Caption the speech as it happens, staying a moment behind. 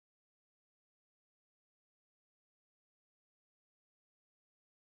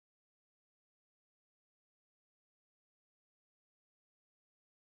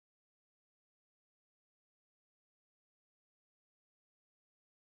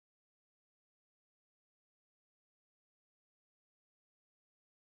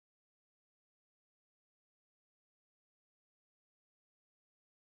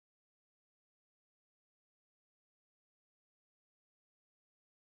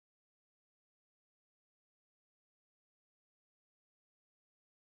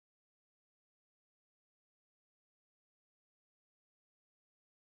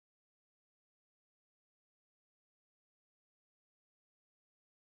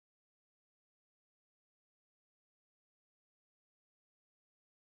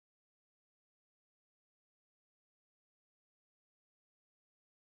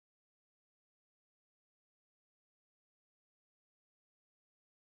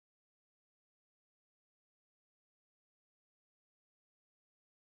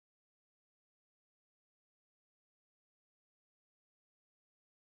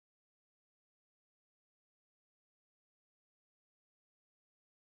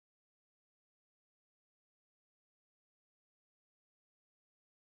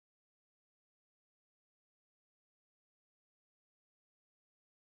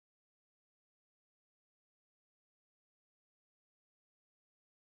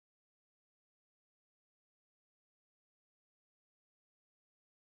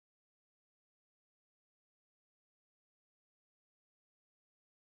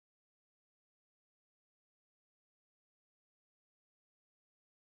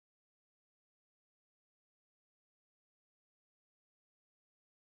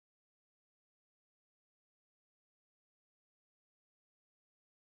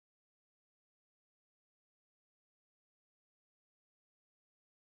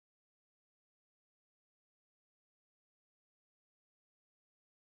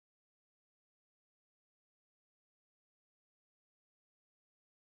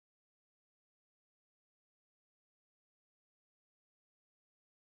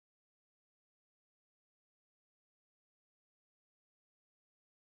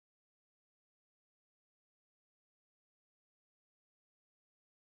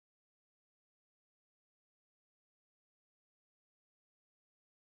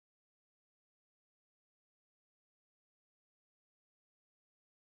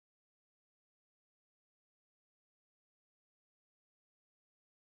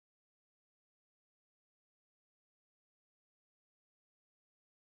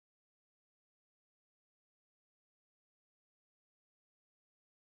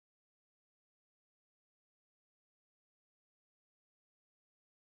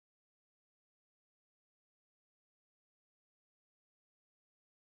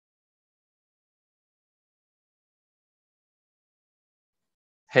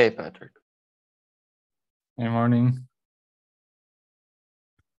Hey, Patrick. Good morning.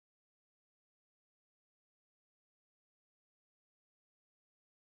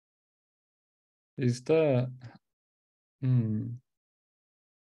 Is the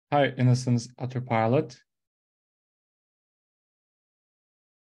Hi, Innocence Autopilot?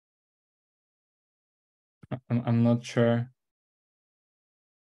 I'm not sure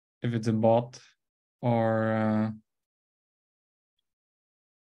if it's a bot or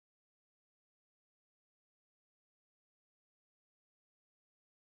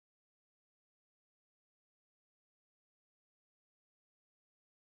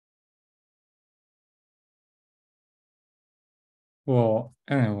well,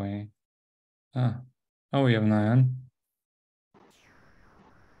 anyway. Oh, we have Nayan.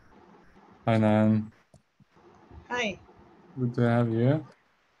 Hi, Nayan. Hi. Good to have you.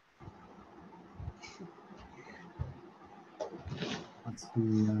 Let's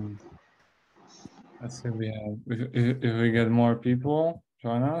see. Let's see if we get more people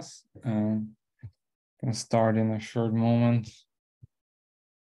join us. Can start in a short moment.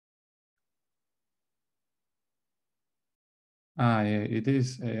 Yeah, it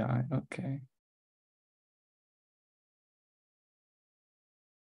is AI. Okay.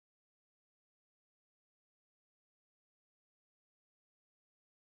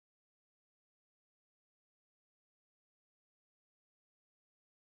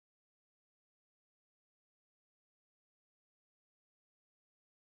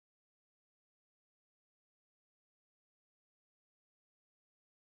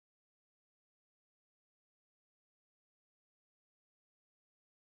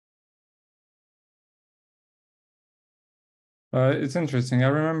 It's interesting. I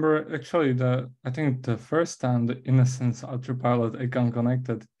remember actually I think the first time the Innocence Autopilot icon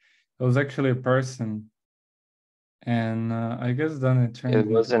connected, it was actually a person. And I guess then it turned It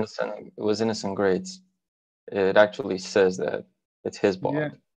was innocent. It was innocent grades. It actually says that it's his bot.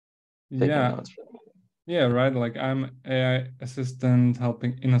 Taking notes for the meeting. Yeah, right. Like I'm AI assistant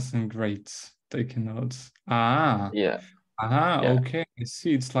helping innocent grades taking notes. Yeah. Okay. I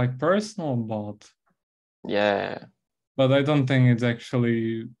see. It's like personal bot. Yeah. But I don't think it's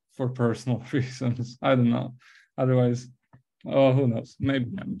actually for personal reasons. I don't know. Otherwise, who knows? Maybe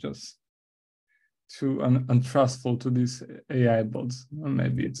I'm just too untrustful to these AI bots.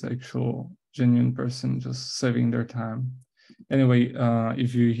 Maybe it's actual genuine person just saving their time. Anyway,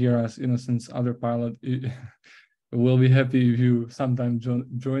 if you hear us, Innocence Autopilot, we'll be happy if you sometime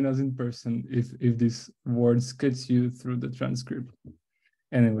join us in person if these words gets you through the transcript.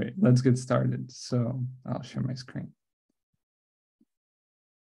 Anyway, let's get started. So I'll share my screen.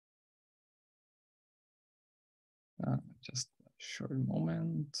 Just a short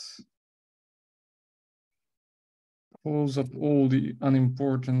moment. Close up all the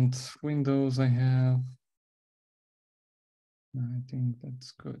unimportant windows I have. I think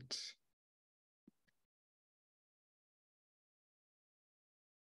that's good.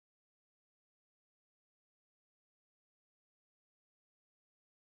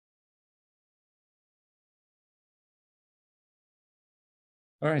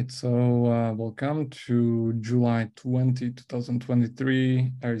 All right, so welcome to July 20,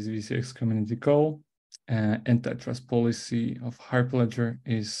 2023, Aries VCX Community Call. Antitrust policy of Hyperledger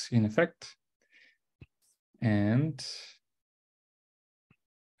is in effect. And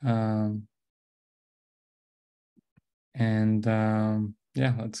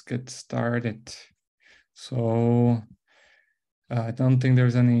yeah, let's get started. So I don't think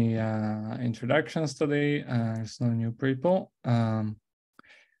there's any introductions today. There's no new people.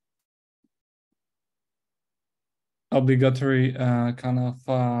 Obligatory kind of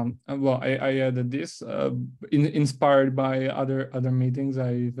well, I added this inspired by other meetings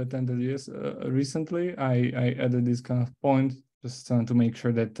I've attended recently. I added this kind of point just to make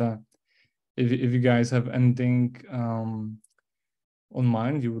sure that if you guys have anything on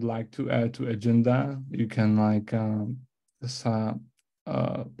mind you would like to add to agenda, you can like just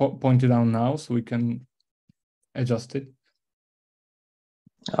point it out now so we can adjust it.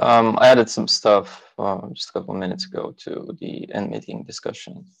 I added some stuff just a couple of minutes ago to the end meeting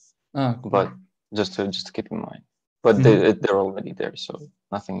discussion. Cool. But just to keep in mind. But they're already there, so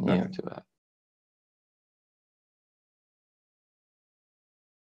nothing new to add.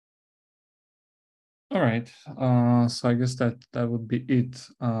 All right. So I guess that would be it.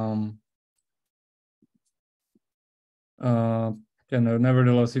 Yeah, no,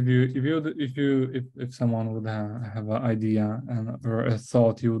 nevertheless, if someone would have an idea or a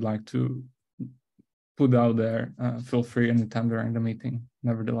thought you would like to put out there, feel free anytime during the meeting,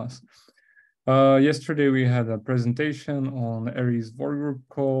 nevertheless. Yesterday we had a presentation on Aries Workgroup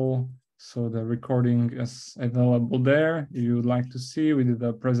Call, so the recording is available there. If you would like to see, we did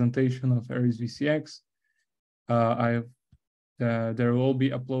a presentation of Aries VCX. There will be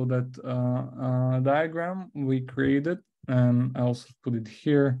uploaded diagram we created, and I also put it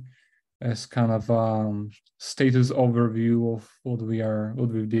here as kind of status overview of what we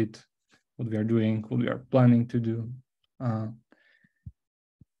did, what we are doing, what we are planning to do.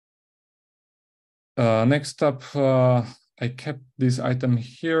 Next up, I kept this item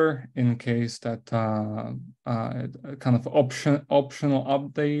here in case that kind of optional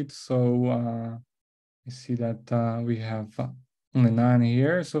update. So you see that we have only 9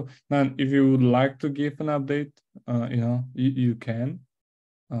 here. So now, if you would like to give an update, you can.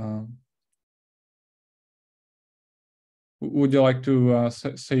 Would you like to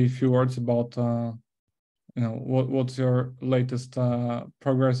say a few words about what's your latest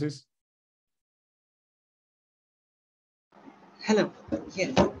progresses? Hello.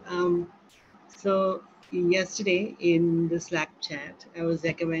 Yes. So yesterday in the Slack chat, I was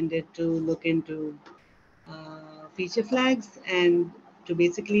recommended to look into feature flags and to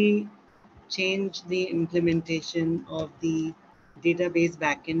basically change the implementation of the database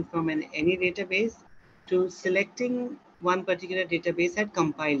backend from any database to selecting one particular database at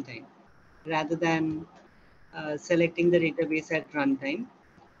compile time rather than selecting the database at runtime.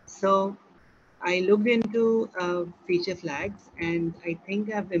 So I looked into feature flags, and I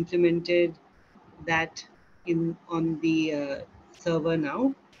think I've implemented that on the server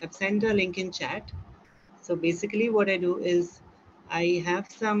now. I've sent a link in chat. So basically what I do is I have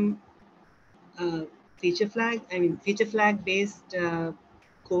some feature flag based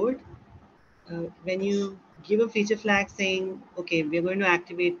code. When you give a feature flag saying, okay, we're going to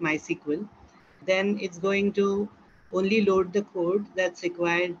activate MySQL, then it's going to only load the code that's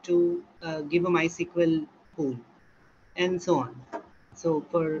required to give a MySQL pool, and so on. So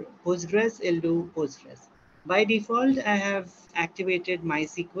for Postgres, it'll do Postgres. By default, I have activated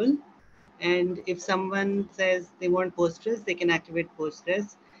MySQL. And if someone says they want Postgres, they can activate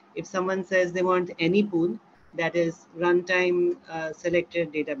Postgres. If someone says they want any pool, that is runtime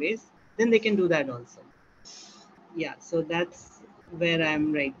selected database, then they can do that also. Yeah, so that's where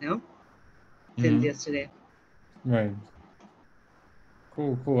I'm right now since yesterday. Right.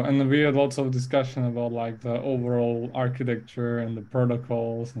 Cool. And we had lots of discussion about like the overall architecture and the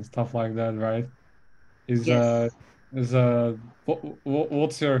protocols and stuff like that, right? Yes.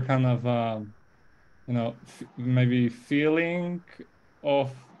 What's your kind of maybe feeling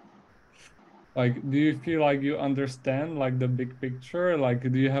of, like, do you feel like you understand like the big picture? Like,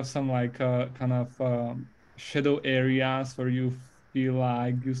 do you have some like kind of shadow areas where you feel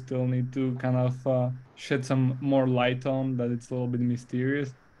like you still need to kind of shed some more light on, that it's a little bit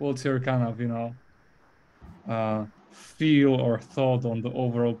mysterious? What's your kind of feel or thought on the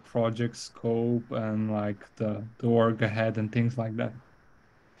overall project scope and like the work ahead and things like that?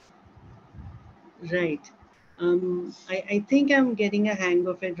 Right. I think I'm getting a hang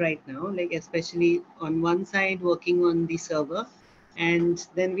of it right now, like especially on one side working on the server. And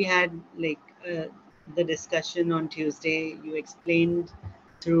then we had like the discussion on Tuesday. You explained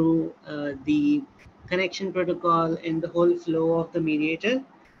through the connection protocol and the whole flow of the mediator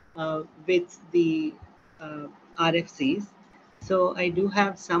with the RFCs. So I do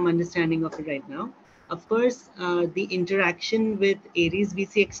have some understanding of it right now. Of course, the interaction with Aries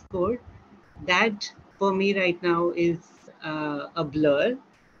VCX code, that for me right now is a blur,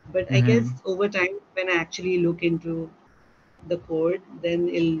 but I guess over time when I actually look into the code, then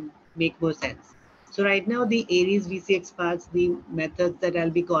it'll make more sense. So right now the Aries VCX parts, the methods that I'll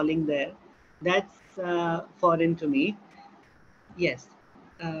be calling there, that's foreign to me. Yes.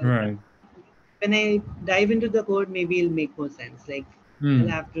 Right. When I dive into the code, maybe it'll make more sense. Like I'll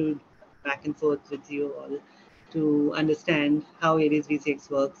have to back and forth with you all to understand how Aries VCX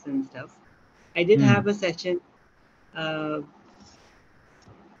works and stuff. I did have a session.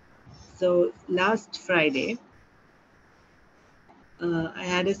 So last Friday, I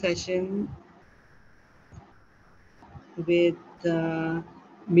had a session with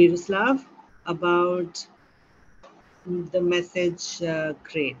Miroslav about the message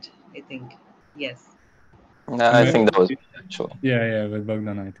crate, I think. Yes. I think that was actually. Yeah, with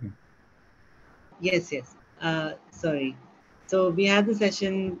Bogdan, I think. Yes. Sorry. So we had the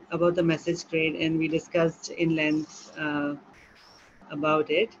session about the message crate and we discussed in length about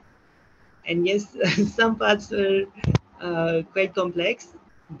it. And yes, some parts were quite complex,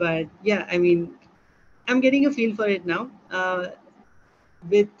 but yeah, I mean, I'm getting a feel for it now.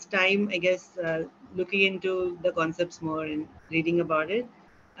 With time, I guess, looking into the concepts more and reading about it,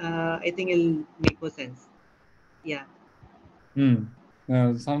 I think it'll make more sense. Yeah.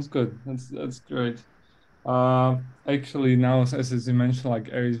 Yeah, sounds good. That's great. Actually, now as you mentioned, like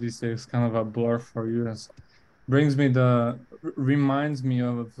Aries VCX is kind of a blur for you. Reminds me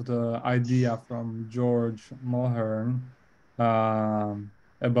of the idea from George Mulhern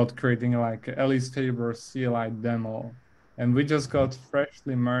about creating like Alice Faber CLI demo, and we just got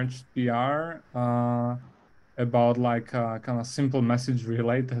freshly merged PR about like kind of simple message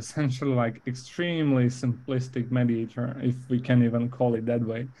relay, essentially like extremely simplistic mediator, if we can even call it that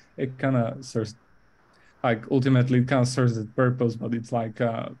way. It kind of serves like ultimately it kind of serves its purpose, but it's like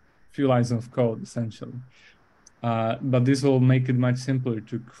a few lines of code essentially. But this will make it much simpler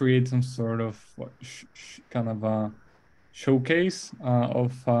to create some sort of kind of a showcase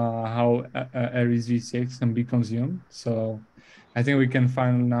of how Aries VCX can be consumed. So I think we can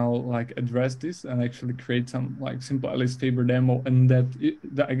finally now like address this and actually create some like simple Alice Faber demo. And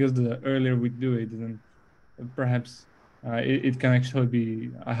I guess the earlier we do it, then perhaps it can actually be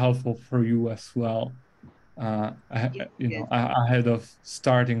helpful for you as well. Yes. Ahead of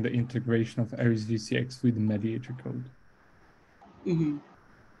starting the integration of Aries VCX with the mediator code. Mm-hmm.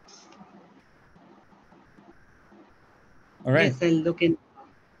 All right. Yes, I'll look in.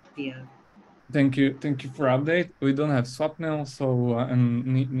 Yeah. Thank you for update. We don't have Swapnil, so and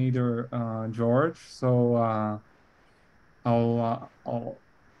neither George. So I'll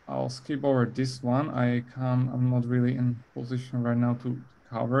skip over this one. I'm not really in position right now to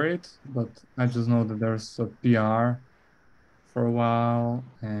cover it, but I just know that there's a PR for a while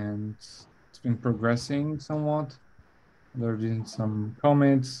and it's been progressing somewhat. There have been some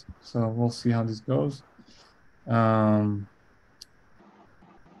comments, so we'll see how this goes. All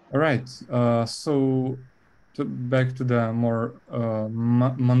right. So back to the more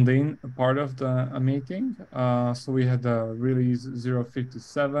mundane part of the meeting. So we had a release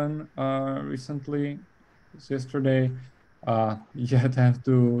 057 recently, yesterday. Yet have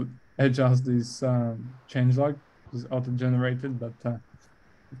to adjust this changelog, is auto-generated, but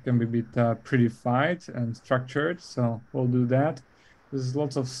it can be a bit prettified and structured. So we'll do that. There's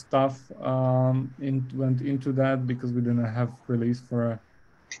lots of stuff went into that because we didn't have release for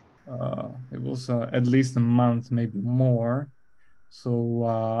it was at least a month, maybe more. So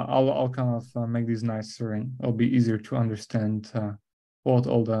I'll kind of make these nicer and it'll be easier to understand what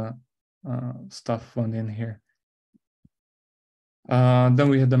all the stuff went in here. Then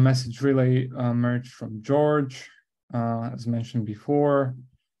we had the message relay merge from George, as mentioned before.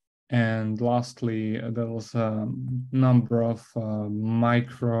 And lastly, there was a number of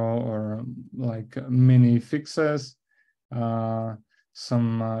micro or like mini fixes,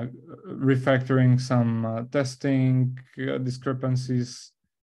 some refactoring, some testing discrepancies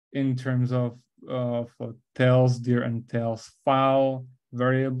in terms of tails, dir and tails file,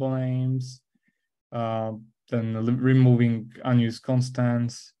 variable names, then removing unused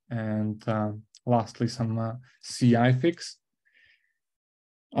constants, and lastly, some CI fix.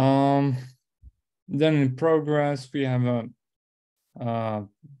 Then in progress, we have a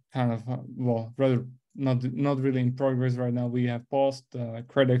kind of well, rather not really in progress right now. We have paused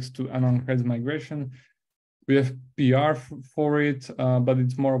Credex to anon credit migration. We have PR for it, but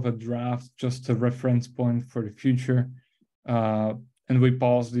it's more of a draft, just a reference point for the future. And we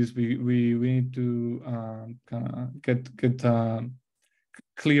paused this. We need to kind of get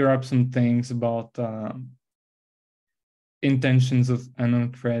clear up some things about intentions of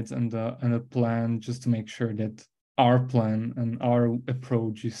anon creds and a plan, just to make sure that our plan and our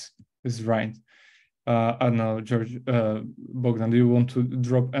approach is right. I don't know, George, Bogdan, do you want to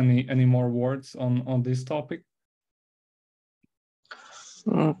drop any more words on this topic?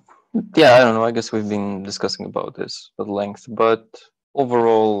 Yeah, I don't know. I guess we've been discussing about this at length, but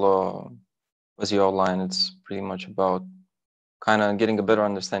overall, as you outlined, it's pretty much about kind of getting a better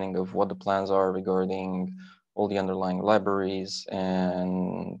understanding of what the plans are regarding all the underlying libraries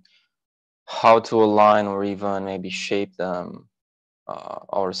and how to align or even maybe shape them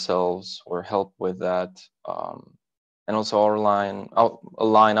ourselves or help with that, and also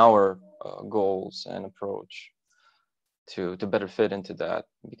align our goals and approach to better fit into that,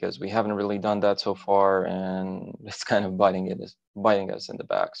 because we haven't really done that so far, and it's kind of biting us in the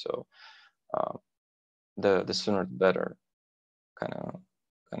back. So the sooner the better, kind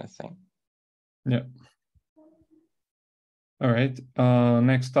of thing. Yeah. All right.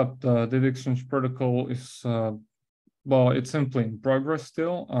 Next up, the data exchange protocol is well, it's simply in progress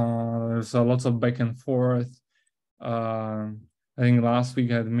still. There's lots of back and forth. I think last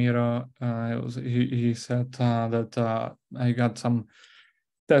week I had Mira. He said that I got some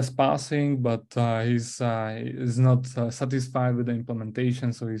test passing, but he's not satisfied with the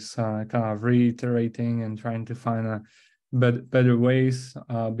implementation, so he's kind of reiterating and trying to find a better ways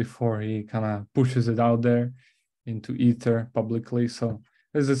before he kind of pushes it out there into ether publicly. So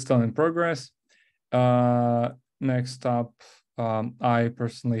this is still in progress. Next up, I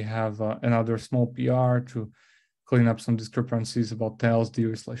personally have another small PR to clean up some discrepancies about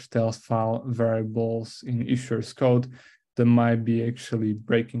tails/tails file variables in issuer's code that might be actually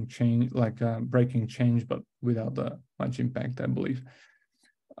breaking change, breaking change, but without much impact, I believe.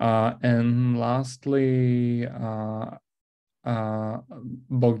 And lastly,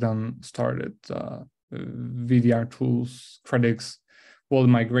 Bogdan started VDR tools, Credix, world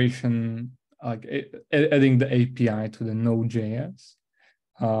migration, like adding the API to the Node.js.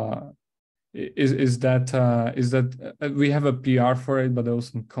 Is that we have a PR for it, but there was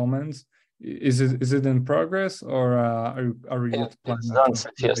some comments. Is it in progress, or are we yet planning? It's done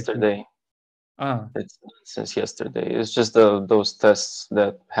since yesterday. It's done since yesterday. It's just those tests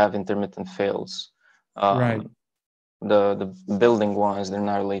that have intermittent fails. Right. The building ones, they're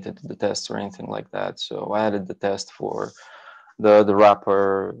not related to the tests or anything like that. So I added the test for the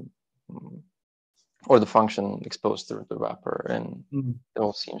wrapper or the function exposed to the wrapper, and it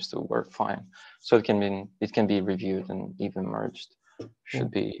all seems to work fine. So it can be reviewed and even merged. Should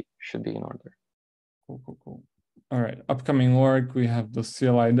be in order. Cool. All right, upcoming work, we have the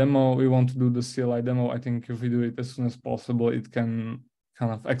CLI demo. We want to do the CLI demo. I think if we do it as soon as possible, it can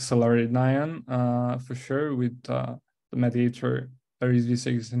kind of accelerate Nyan for sure with the mediator Aries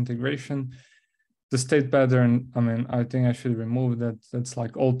VCX integration. The state pattern, I mean, I think I should remove that. That's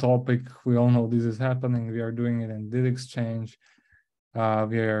like old topic. We all know this is happening. We are doing it in did exchange.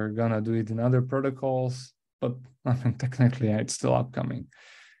 We are gonna do it in other protocols, but I mean, technically, it's still upcoming.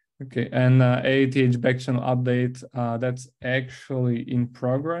 Okay, and AATH backchannel update, that's actually in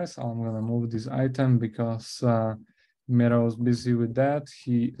progress. I'm gonna move this item because Miro was busy with that.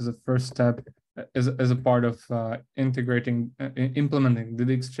 He is a first step as a part of implementing did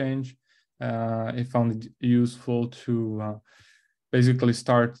exchange. He found it useful to basically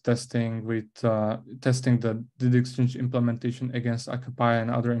start testing the did exchange implementation against Akapai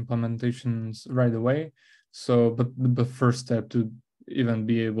and other implementations right away. So, but the first step to even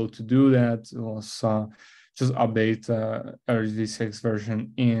be able to do that was just update Aries VCX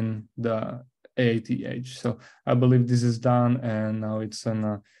version in the AATH. So I believe this is done, and now it's in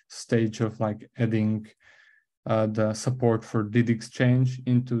a stage of like adding the support for did exchange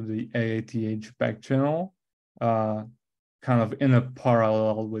into the AATH backchannel, kind of in a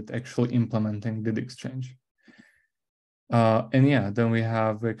parallel with actually implementing did exchange. And yeah, then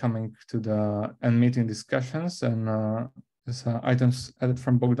we're coming to the end meeting discussions, and there's items added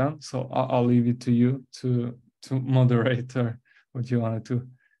from Bogdan. So I'll leave it to you to moderate what you wanted to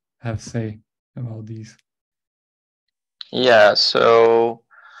have say about these. Yeah, so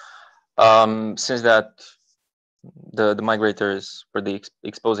since that the migrators for the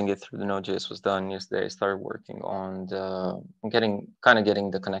exposing it through the Node.js was done yesterday, I started working on getting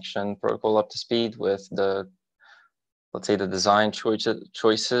the connection protocol up to speed with let's say the design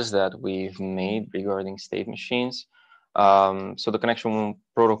choices that we've made regarding state machines. So the connection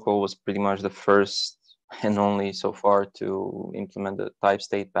protocol was pretty much the first and only so far to implement the type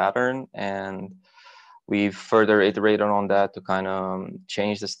state pattern, and we've further iterated on that to kind of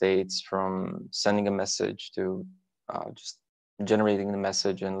change the states from sending a message to just generating the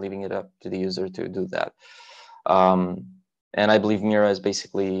message and leaving it up to the user to do that. And I believe Mira is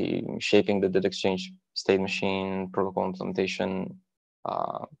basically shaping the did exchange state machine protocol implementation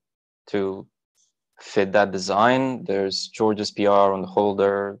to fit that design. There's George's PR on the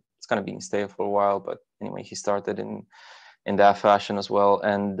holder. It's kind of being stale for a while, but anyway, he started in that fashion as well.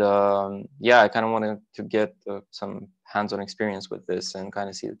 And yeah, I kind of wanted to get some hands-on experience with this and kind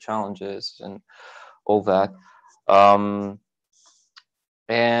of see the challenges and all that.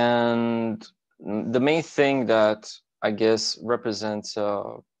 And the main thing that I guess represents,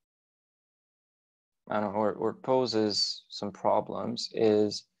 I don't know, or poses some problems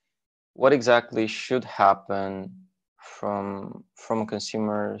is what exactly should happen from a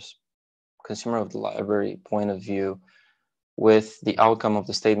consumer of the library point of view with the outcome of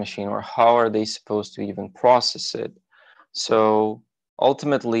the state machine, or how are they supposed to even process it? So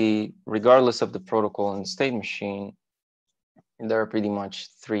ultimately, regardless of the protocol and the state machine, there are pretty much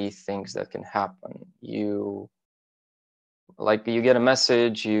three things that can happen. You get a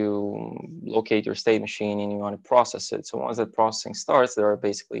message, you locate your state machine, and you want to process it. So once that processing starts, there are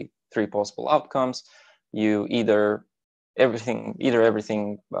basically three possible outcomes. Either everything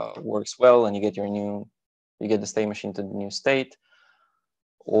works well and you get the state machine to the new state,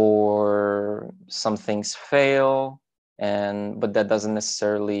 or some things fail, but that doesn't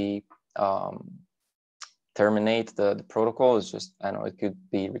necessarily terminate the protocol. It's just, I don't know, it could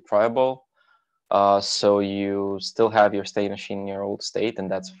be retriable. So you still have your state machine in your old state, and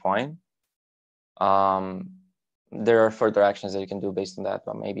that's fine. There are further actions that you can do based on that,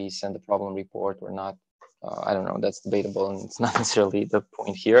 but maybe send a problem report or not. I don't know, that's debatable, and it's not necessarily the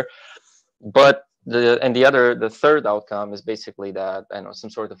point here. But the third outcome is basically that, I know, some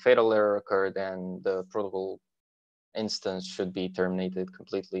sort of fatal error occurred and the protocol instance should be terminated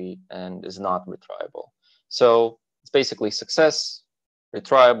completely and is not retriable. So it's basically success,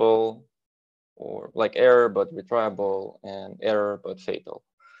 retriable, or like error but retriable, and error but fatal.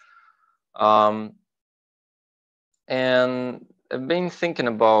 And I've been thinking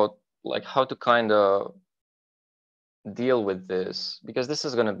about like how to kind of deal with this, because this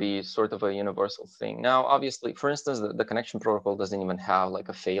is going to be sort of a universal thing. Now, obviously, for instance, the connection protocol doesn't even have like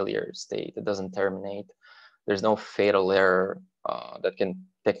a failure state. It doesn't terminate. There's no fatal error that can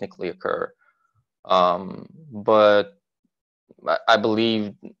technically occur. But I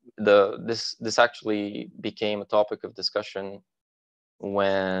believe this actually became a topic of discussion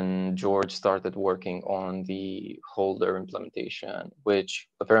when George started working on the holder implementation, which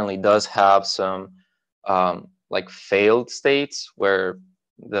apparently does have some like failed states where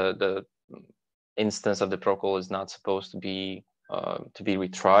the instance of the protocol is not supposed to be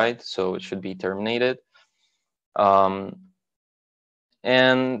retried, so it should be terminated.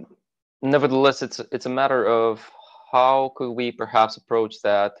 And nevertheless, it's a matter of how could we perhaps approach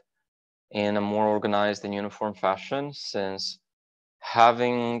that in a more organized and uniform fashion, since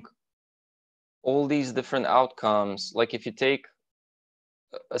having all these different outcomes, like if you take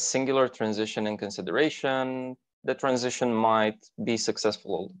a singular transition in consideration, the transition might be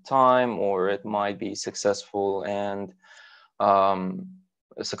successful all the time, or it might be successful and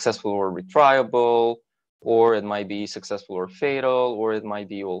successful or retriable, or it might be successful or fatal, or it might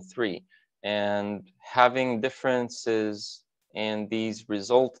be all three. And having differences in these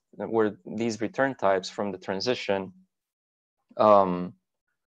these return types from the transition can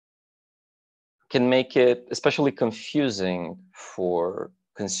make it especially confusing for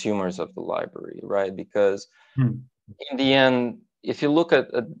consumers of the library, right? Because in the end, if you look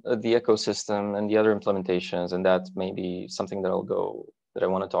at the ecosystem and the other implementations, and that's maybe something that I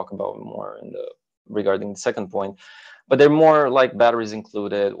want to talk about more regarding the second point, but they're more like batteries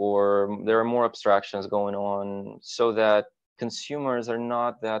included, or there are more abstractions going on, so that consumers are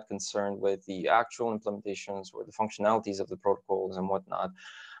not that concerned with the actual implementations or the functionalities of the protocols and whatnot,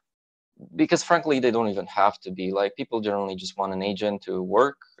 because frankly, they don't even have to be. Like, people generally just want an agent to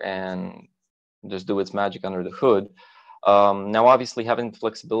work and just do its magic under the hood. Now, obviously, having the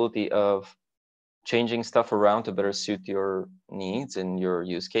flexibility of changing stuff around to better suit your needs and your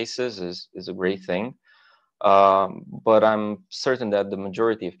use cases is a great thing. But I'm certain that the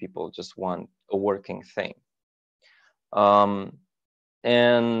majority of people just want a working thing.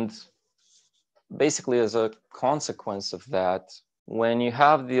 And basically, as a consequence of that, when you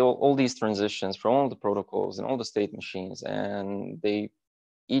have all these transitions from all the protocols and all the state machines, and they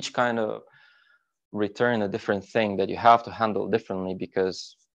each kind of return a different thing that you have to handle differently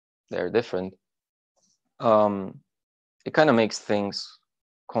because they're different, it kind of makes things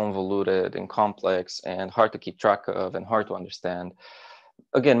convoluted and complex and hard to keep track of and hard to understand.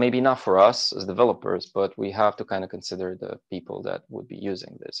 Again, maybe not for us as developers, but we have to kind of consider the people that would be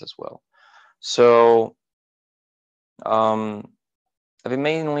using this as well. So I've been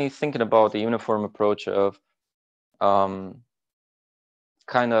mainly thinking about the uniform approach of kind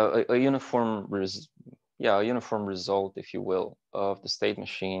of a uniform result, if you will, of the state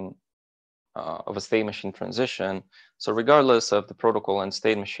machine, of a state machine transition. So regardless of the protocol and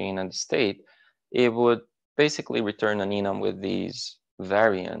state machine and the state, it would basically return an enum with these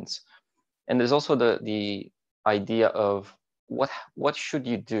variants. And there's also the idea of what should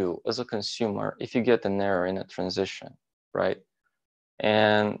you do as a consumer if you get an error in a transition, right?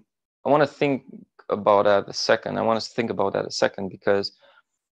 And I want to think about that a second. I want us to think about that a second, because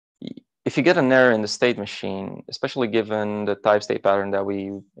if you get an error in the state machine, especially given the type state pattern that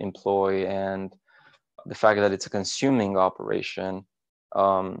we employ and the fact that it's a consuming operation,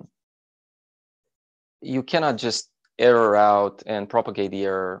 you cannot just error out and propagate the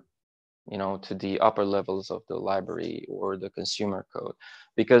error, to the upper levels of the library or the consumer code,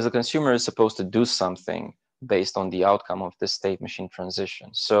 because the consumer is supposed to do something based on the outcome of this state machine transition.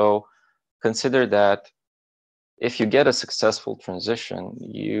 So consider that if you get a successful transition,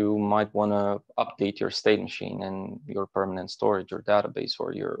 you might want to update your state machine and your permanent storage or database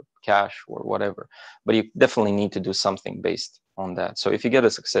or your cache or whatever. But you definitely need to do something based on that. So if you get a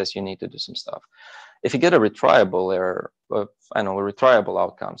success, you need to do some stuff. If you get a retriable error, I know, a retriable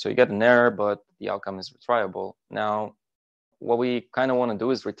outcome. So you get an error, but the outcome is retriable. Now, what we kind of want to do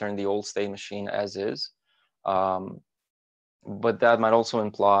is return the old state machine as is. But that might also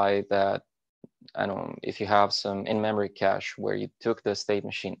imply that, I don't know, if you have some in-memory cache where you took the state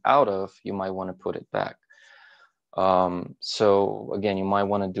machine out of, you might want to put it back. So again, you might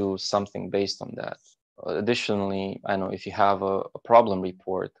want to do something based on that. Additionally, I know if you have a problem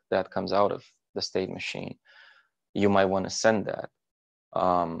report that comes out of the state machine, you might want to send that.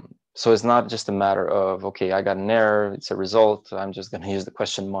 So it's not just a matter of, okay, I got an error, it's a result, I'm just going to use the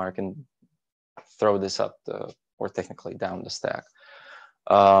question mark and throw this up or technically down the stack.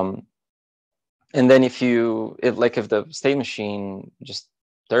 And then if the state machine just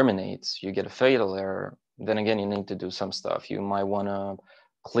terminates, you get a fatal error, then again, you need to do some stuff. You might want to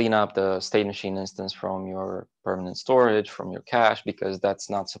clean up the state machine instance from your permanent storage, from your cache, because that's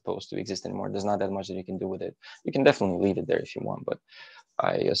not supposed to exist anymore. There's not that much that you can do with it. You can definitely leave it there if you want, but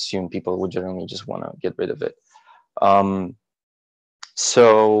I assume people would generally just want to get rid of it.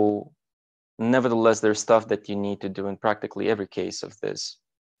 So nevertheless, there's stuff that you need to do in practically every case of this.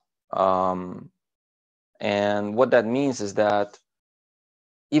 And what that means is that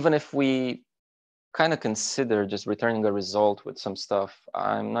even if we kind of consider just returning a result with some stuff,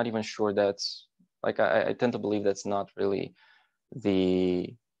 I'm not even sure that's, like, I tend to believe that's not really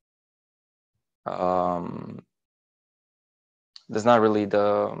the, that's not really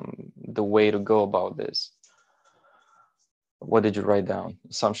the way to go about this. What did you write down?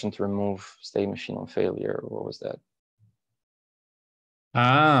 Assumption to remove state machine on failure. What was that?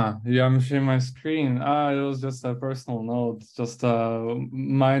 Yeah, I'm sharing my screen. It was just a personal note, just a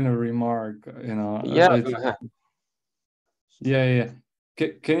minor remark, you know. Yeah, go ahead. Yeah.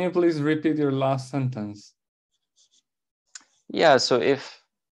 Can you please repeat your last sentence? Yeah, so if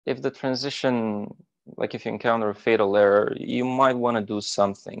the transition, like if you encounter a fatal error, you might want to do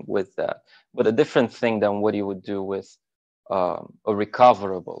something with that, but a different thing than what you would do with a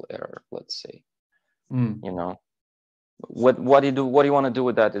recoverable error, let's say. You know, what do you want to do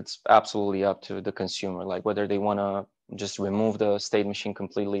with that? It's absolutely up to the consumer, like whether they want to just remove the state machine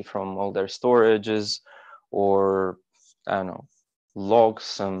completely from all their storages, or I don't know, log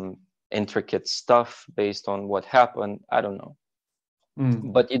some intricate stuff based on what happened. I don't know.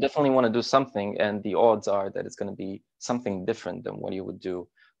 But you definitely want to do something, and the odds are that it's going to be something different than what you would do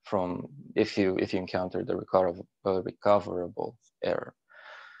from if you encounter the recoverable error.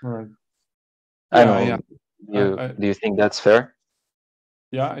 Right. I know. Do you think that's fair?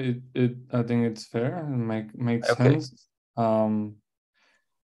 Yeah, I think it's fair and makes sense. And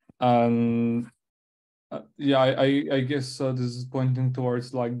yeah, I guess this is pointing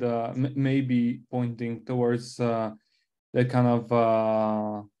towards like maybe pointing towards the kind of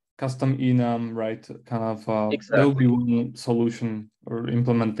custom enum, right? Kind of there will be one solution or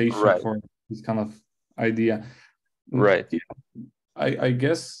implementation for this kind of idea. Right. I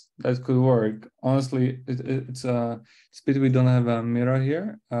guess that could work. Honestly, it's a pity we don't have a mirror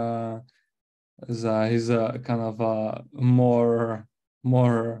here. He's kind of more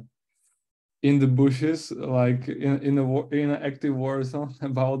in the bushes, like in an active war zone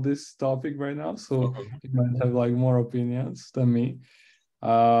about this topic right now. So he might have like more opinions than me.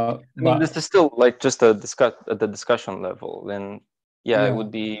 I mean, this is still like just a discuss at the discussion level. Then, yeah, it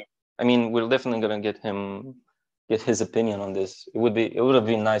would be. I mean, we're definitely gonna get his opinion on this. It would have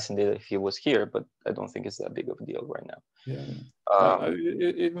been nice indeed if he was here, but I don't think it's that big of a deal right now.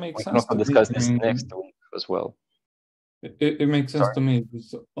 It makes we sense can to also me. discuss this next week as well. It makes sense to me.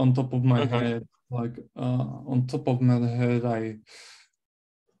 It's on top of my head, like on top of my head, I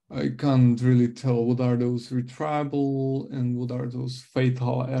can't really tell what are those retriable and what are those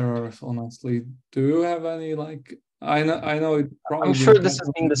fatal errors. Honestly, do you have any like? I know it probably. I'm sure this is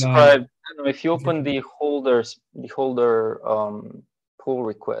being described. I don't know, if you open the holder pull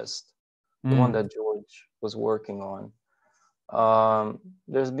request, the one that George was working on,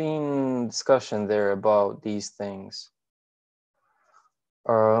 there's been discussion there about these things.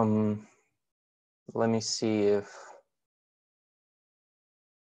 Let me see if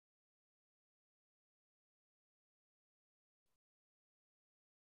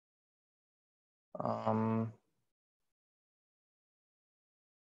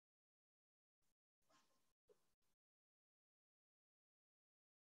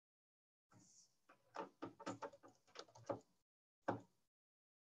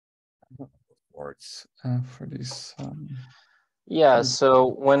rewards for this. Yeah, so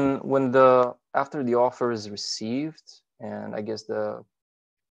when the after the offer is received, and I guess the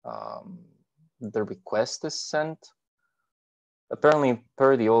request is sent, apparently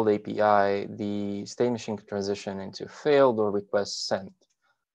per the old API, the state machine can transition into failed or request sent.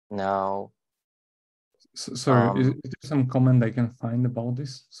 Now, sorry, is there some comment I can find about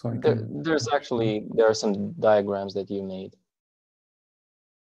this? So I can. there are some diagrams that you made.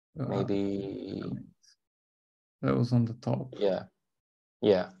 Maybe that was on the top.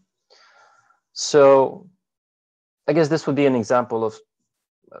 Yeah. So I guess this would be an example of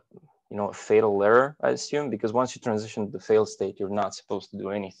a fatal error, I assume, because once you transition to the failed state, you're not supposed to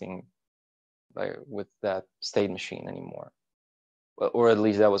do anything with that state machine anymore, or at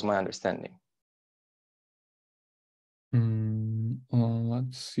least that was my understanding. Well,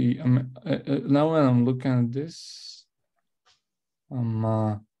 let's see. Now when I'm looking at this,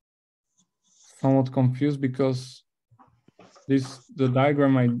 I'm somewhat confused because the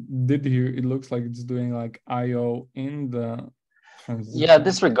diagram I did here, it looks like it's doing like IO in the transition. Yeah,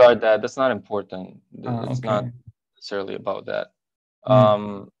 disregard that. That's not important. It's not necessarily about that.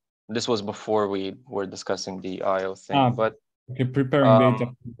 This was before we were discussing the IO thing, but okay, preparing data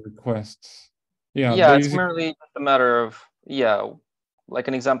for requests. Yeah, it's merely just a matter of like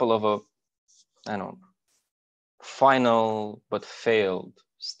an example of I don't know, final but failed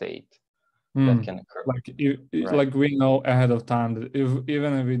state that can occur. Like we know ahead of time that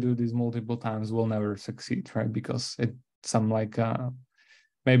even if we do this multiple times, we'll never succeed, right? Because it's some like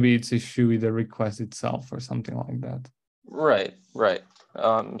maybe it's issue with the request itself or something like that. Right.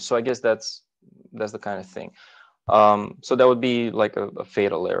 So I guess that's the kind of thing. So that would be like a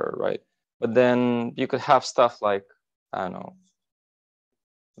fatal error, right? But then you could have stuff like, I don't know,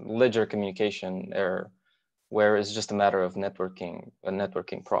 ledger communication error, where it's just a matter of a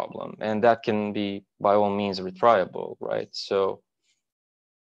networking problem, and that can be by all means retriable, right? So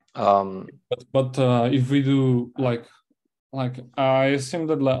but if we do like I assume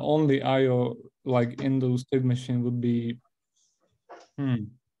that like only IO like in those state machine would be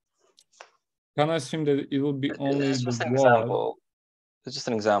can I assume that it would be only it's just the an wallet? example. It's just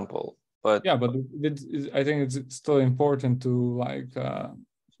an example, but yeah, but I think it's still important to like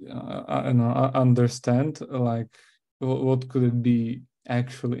understand like what could it be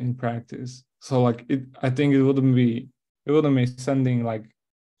actually in practice. So like I think it wouldn't be sending like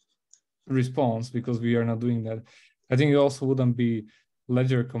response because we are not doing that. I think it also wouldn't be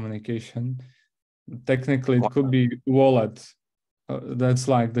ledger communication. Technically, it could be wallet. That's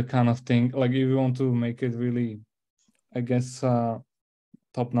like the kind of thing. Like if you want to make it really, I guess,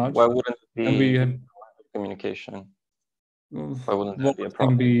 top notch. Why wouldn't it be communication? Why wouldn't that be a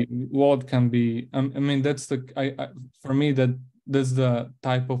problem? Wallet can be. I mean, that's for me that's the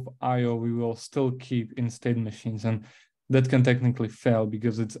type of IO we will still keep in state machines, and that can technically fail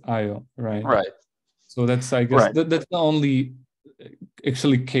because it's IO, right? Right. So that's I guess that's the only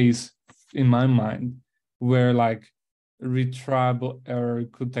actually case in my mind where like retriable error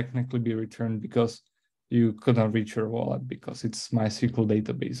could technically be returned because you couldn't reach your wallet because it's MySQL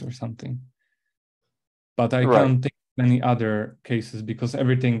database or something. But I can't think of any other cases because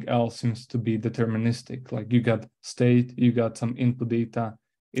everything else seems to be deterministic. Like you got state, you got some input data,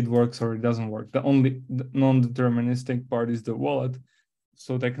 it works or it doesn't work. The only non-deterministic part is the wallet.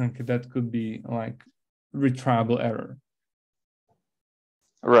 So technically that could be like retriable error.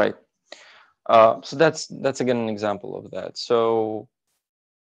 Right. So that's again an example of that. So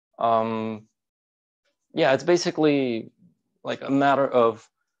yeah, it's basically like a matter of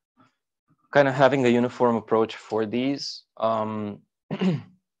kind of having a uniform approach for these. And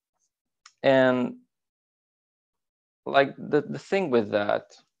like the thing with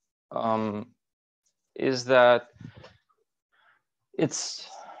that is that it's,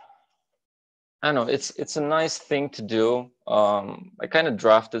 I don't know, it's a nice thing to do. I kind of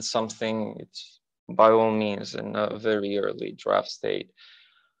drafted something. It's by all means in a very early draft state,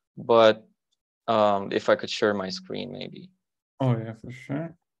 but if I could share my screen, maybe. Oh yeah, for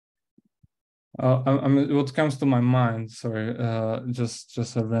sure. I mean, what comes to my mind, sorry, just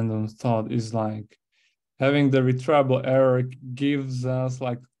a random thought is like having the retriable error gives us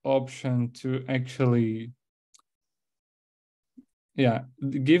like option to actually,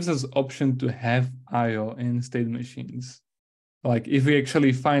 it gives us option to have IO in state machines. Like if we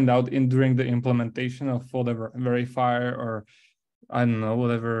actually find out during the implementation of whatever verifier or I don't know,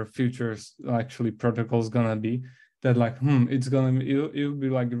 whatever futures actually protocol is gonna be, that like, it's gonna be, it'll be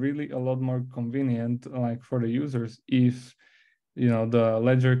like really a lot more convenient like for the users if, the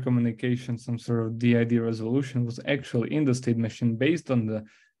ledger communication, some sort of DID resolution was actually in the state machine based on the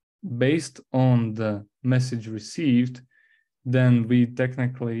based on the message received, then we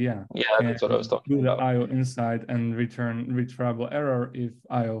technically, Yeah, can that's what I was talking do the about. IO inside and return retrievable error if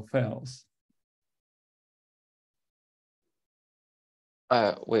IO fails.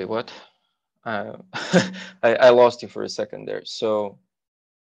 Wait, what? I lost you for a second there. So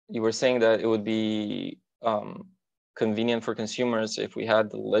you were saying that it would be convenient for consumers if we had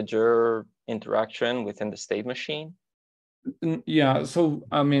the ledger interaction within the state machine? Yeah, so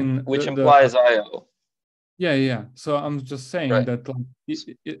I mean, which implies IO. Yeah. So I'm just saying Right. that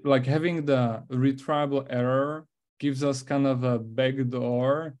like having the retrievable error gives us kind of a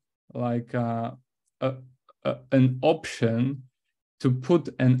backdoor, like an option to put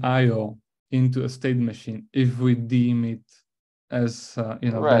an IO into a state machine if we deem it as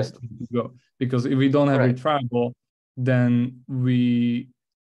Right. best to go. Because if we don't have Right. retrievable, then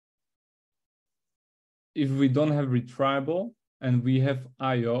if we don't have retrievable and we have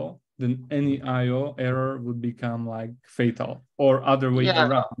IO, then any IO error would become like fatal, or other way Yeah.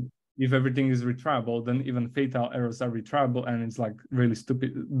 around. If everything is retrievable, then even fatal errors are retrievable, and it's like really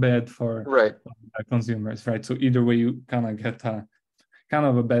bad for Right. consumers, right? So either way, you kind of get a kind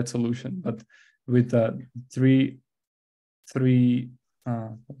of a bad solution. But with three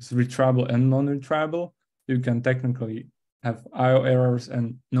retrievable and non-retrievable, you can technically have IO errors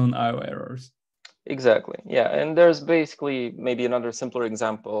and non-IO errors. Exactly. Yeah, and there's basically maybe another simpler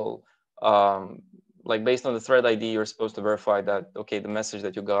example. Like based on the thread ID, you're supposed to verify that okay, the message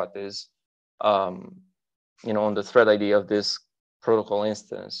that you got is, on the thread ID of this protocol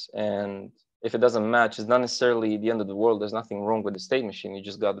instance. And if it doesn't match, it's not necessarily the end of the world. There's nothing wrong with the state machine. You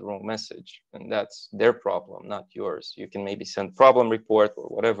just got the wrong message, and that's their problem, not yours. You can maybe send problem report or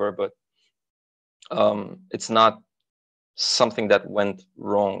whatever, but it's not something that went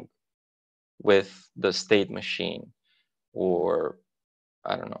wrong with the state machine, or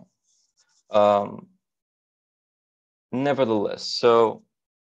I don't know. Nevertheless, so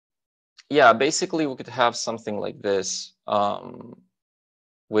yeah, basically we could have something like this,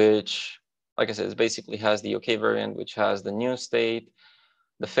 which, like I said, it basically has the OK variant, which has the new state,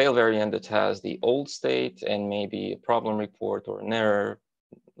 the fail variant that has the old state, and maybe a problem report or an error.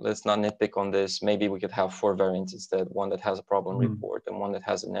 Let's not nitpick on this. Maybe we could have 4 variants instead, one that has a problem report and one that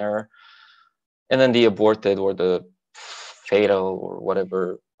has an error. And then the aborted or the fatal or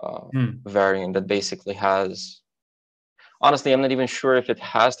whatever variant that basically has, honestly, I'm not even sure if it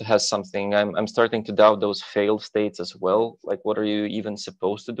has to have something. I'm starting to doubt those failed states as well. Like, what are you even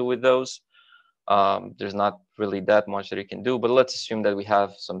supposed to do with those? There's not really that much that you can do, but let's assume that we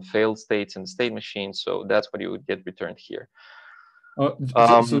have some failed states in the state machine. So that's what you would get returned here. So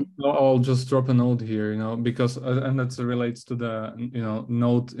I'll just drop a note here, because and that relates to the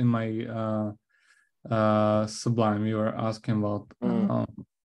note in my Sublime you were asking about.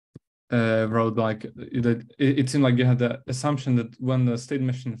 Wrote like that it seemed like you had the assumption that when the state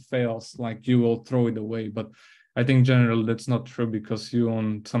machine fails, like you will throw it away, but I think generally that's not true, because you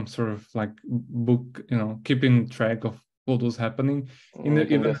own some sort of like book, keeping track of what was happening. Even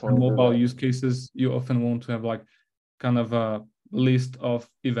in mobile use cases, you often want to have like kind of a list of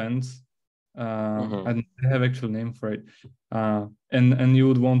events. I have actual name for it, and you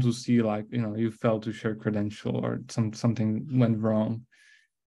would want to see like you failed to share credential or something went wrong.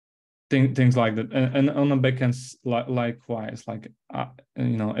 Things like that, and on a backend likewise, like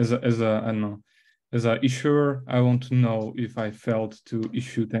as a I don't know, as a issuer, I want to know if I failed to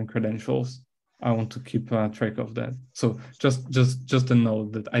issue 10 credentials. I want to keep track of that. So just a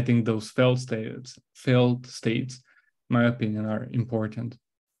note that I think those failed states, my opinion, are important.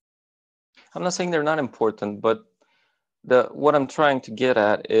 I'm not saying they're not important, but what I'm trying to get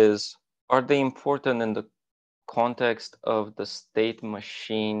at is, are they important in the context of the state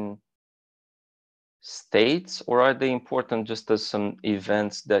machine states, or are they important just as some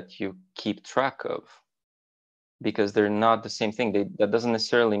events that you keep track of? Because they're not the same thing. That doesn't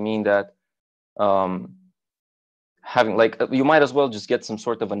necessarily mean that having, like, you might as well just get some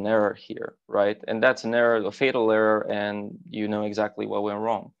sort of an error here, right? And that's an error, a fatal error, and you know exactly what went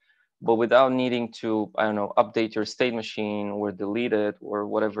wrong. But without needing to, I don't know, update your state machine or delete it or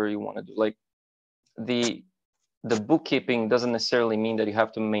whatever you want to do. Like, the bookkeeping doesn't necessarily mean that you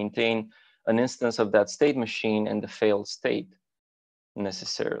have to maintain an instance of that state machine and the failed state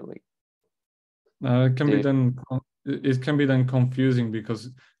necessarily. It can be then confusing, because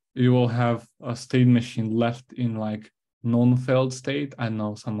you will have a state machine left in like non-failed state. I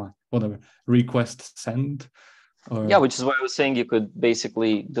know, some like whatever request sent. Yeah, which is why I was saying you could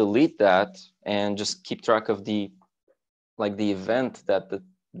basically delete that and just keep track of the event that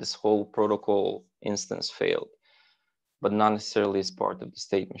this whole protocol instance failed. but not necessarily as part of the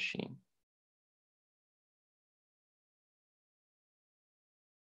state machine.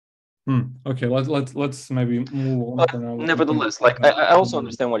 Okay, let's maybe move on But for now. nevertheless, like I also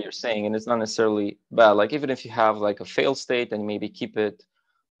understand what you're saying, and it's not necessarily bad. Like even if you have like a failed state and maybe keep it,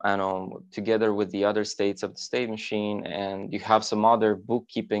 I don't know, together with the other states of the state machine, and you have some other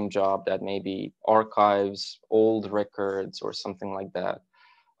bookkeeping job that maybe archives old records or something like that.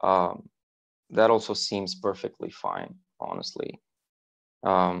 That also seems perfectly fine, honestly.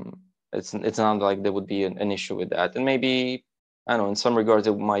 It's not like there would be an issue with that, and maybe I don't know, in some regards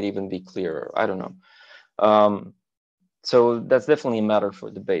it might even be clearer. I don't know. So that's definitely a matter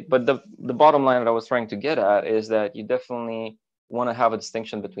for debate. But the bottom line that I was trying to get at is that you definitely want to have a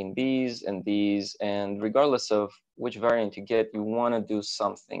distinction between these, and regardless of which variant you get, you want to do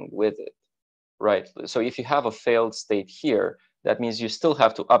something with it, right? So if you have a failed state here, that means you still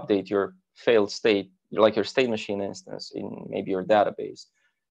have to update your failed state, like your state machine instance in maybe your database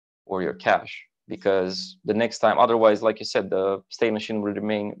or your cache, because the next time, otherwise, like you said, the state machine would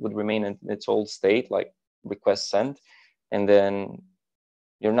remain in its old state, like request sent, and then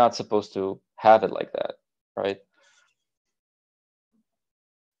you're not supposed to have it like that, right?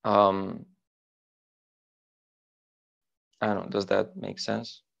 I don't know, does that make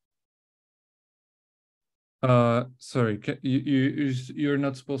sense? Sorry, you're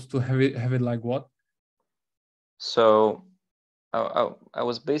not supposed to have it like what? So I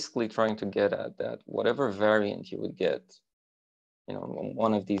was basically trying to get at that whatever variant you would get, you know,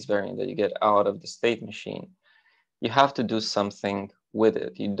 one of these variants that you get out of the state machine, you have to do something with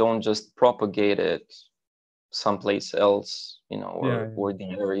it. You don't just propagate it someplace else, you know, or the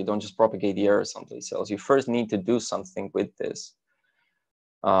error. You don't just propagate the error someplace else. You first need to do something with this,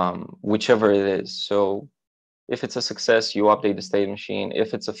 whichever it is. So if it's a success, you update the state machine.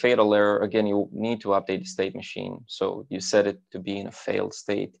 If it's a fatal error, again, you need to update the state machine. So you set it to be in a failed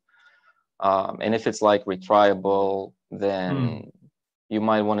state. And if it's like retryable, then you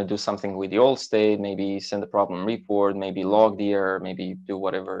might want to do something with the old state, maybe send a problem report, maybe log the error, maybe do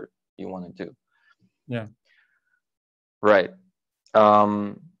whatever you want to do. Yeah. Right.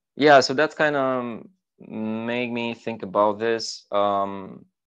 Yeah, so that's kind of made me think about this. I'm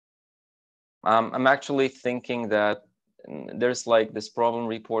actually thinking that there's like this problem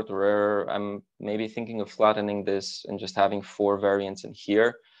report or error. I'm maybe thinking of flattening this and just having 4 variants in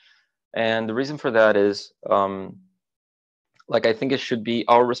here. And the reason for that is, like, I think it should be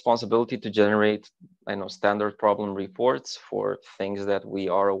our responsibility to generate, I know, standard problem reports for things that we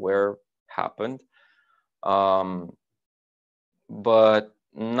are aware happened. But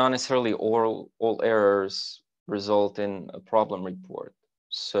not necessarily all errors result in a problem report.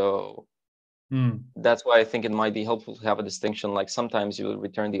 So that's why I think it might be helpful to have a distinction. Like sometimes you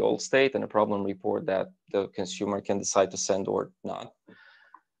return the old state and a problem report that the consumer can decide to send or not.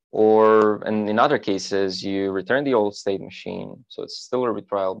 And in other cases, you return the old state machine. So it's still a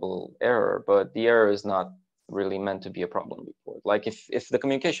retriable error, but the error is not really meant to be a problem report. Like if the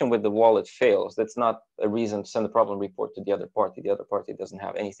communication with the wallet fails, that's not a reason to send a problem report to the other party. The other party doesn't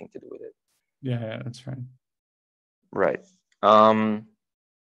have anything to do with it. Yeah, that's right. Right.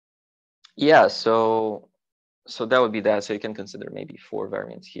 Yeah, so that would be that. So you can consider maybe 4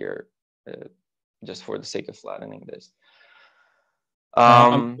 variants here, just for the sake of flattening this.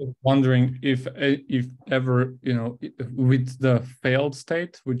 I'm wondering if ever, you know, with the failed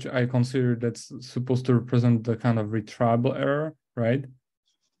state, which I consider that's supposed to represent the kind of retriable error, right?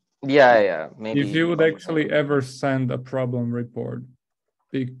 Yeah, maybe. If you would actually ever send a problem report,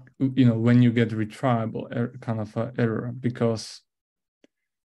 you know, when you get retriable kind of error, because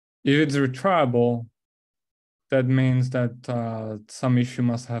if it's retriable, that means that some issue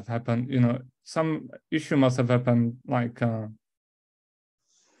must have happened. You know, some issue must have happened, like I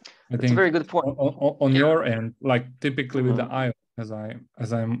That's think a very good point. on your end, like typically with the IO, as I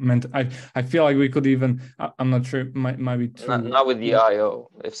meant, I feel like we could even, I'm not sure, it might be too. Not with the IO.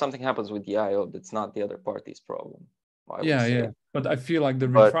 If something happens with the IO, that's not the other party's problem, I would say. Yeah. But I feel like the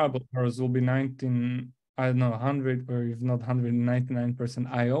retriable errors will be 19, I don't know, 100 or if not 199%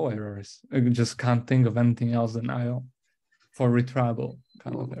 IO errors. I just can't think of anything else than IO for retriable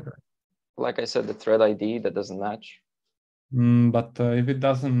kind of error. Like I said, the thread ID that doesn't match. But if it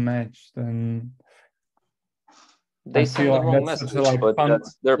doesn't match, then they send the wrong message, but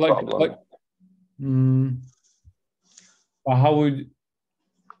that's their problem. How would,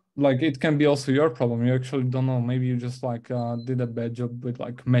 like, it can be also your problem. You actually don't know. Maybe you just like did a bad job with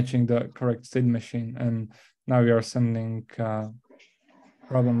like matching the correct state machine, and now you are sending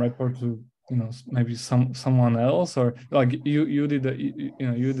problem report to, you know, maybe someone else, or like you did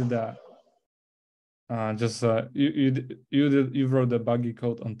you did you wrote a buggy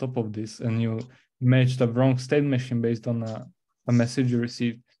code on top of this, and you matched the wrong state machine based on a message you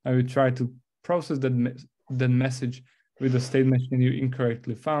received. And you try to process that message with the state machine you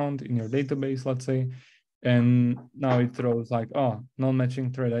incorrectly found in your database, let's say, and now it throws like, oh,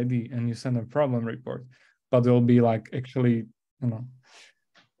 non-matching thread ID, and you send a problem report, but it'll be like actually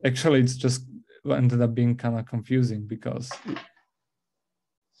it's just ended up being kind of confusing because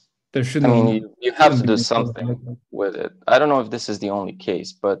there shouldn't. I mean, you have to do something with it. I don't know if this is the only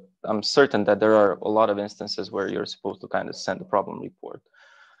case, but I'm certain that there are a lot of instances where you're supposed to kind of send a problem report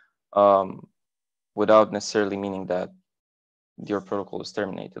without necessarily meaning that your protocol is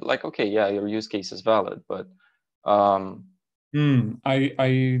terminated. Like, okay, yeah, your use case is valid, but then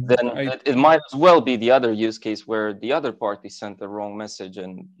it might as well be the other use case where the other party sent the wrong message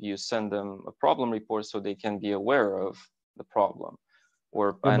and you send them a problem report so they can be aware of the problem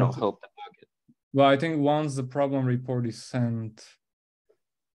or I don't know, help debug it. Well, I think once the problem report is sent,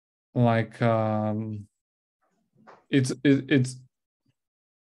 like it's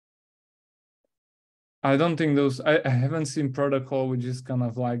I don't think those I haven't seen protocol which is kind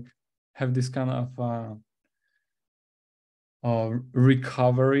of like have this kind of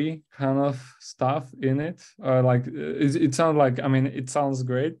recovery kind of stuff in it. Like it sounds like, I mean, it sounds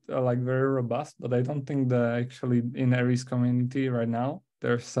great, like very robust, but I don't think that actually in Aries community right now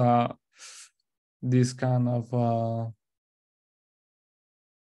there's this kind of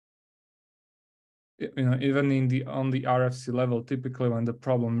even on the RFC level, typically when the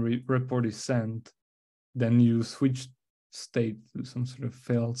problem report is sent, then you switch state to some sort of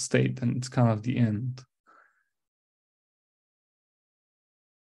failed state, and it's kind of the end.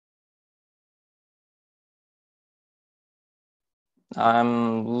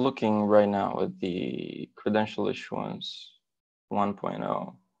 I'm looking right now at the credential issuance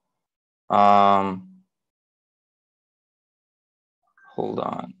 1.0. Hold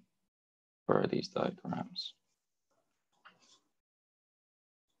on. Where are these diagrams?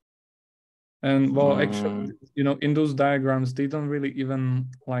 And well, actually, in those diagrams, they don't really even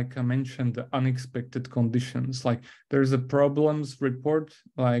like mention the unexpected conditions. Like there's a problems report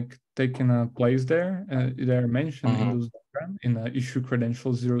like taking a place there. They're mentioned in those diagrams in issue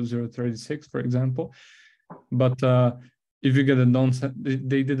credential 0036, for example. But if you get a nonsense,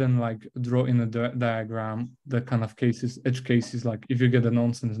 they didn't like draw in a diagram the kind of cases, edge cases. Like if you get a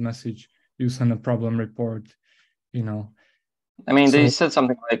nonsense message, you send a problem report, I mean, they said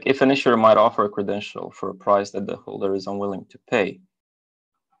something like, if an issuer might offer a credential for a price that the holder is unwilling to pay,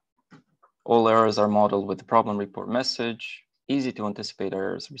 all errors are modeled with the problem report message, easy to anticipate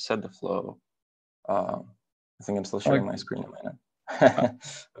errors, reset the flow. I think I'm still sharing my screen a minute.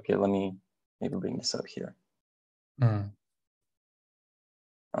 Okay, let me maybe bring this up here.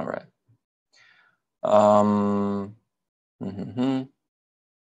 All right.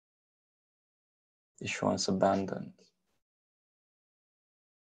 Issuance abandoned.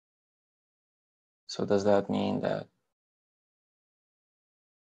 So does that mean that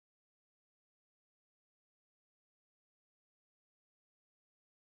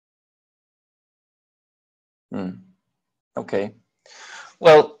okay,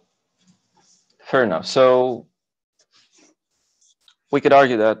 well, fair enough. So we could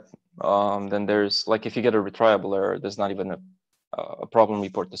argue that then there's like, if you get a retriable error, there's not even a problem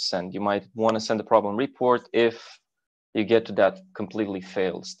report to send. You might want to send a problem report if you get to that completely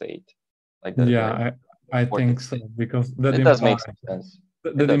failed state. Like I think so, because that it does make sense.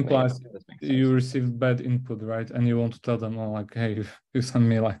 That implies you receive bad input, right? And you want to tell them, oh, like, hey, you send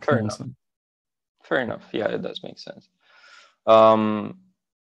me like nonsense. Fair enough. Yeah, it does make sense.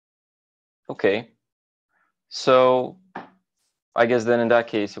 Okay. So I guess then in that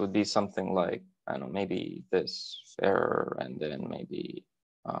case, it would be something like, I don't know, maybe this error, and then maybe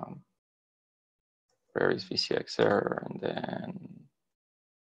Aries VCX error, and then,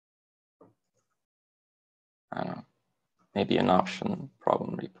 I don't know, maybe an option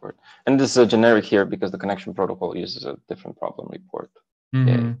problem report. And this is a generic here because the connection protocol uses a different problem report.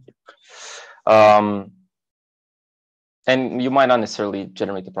 And you might not necessarily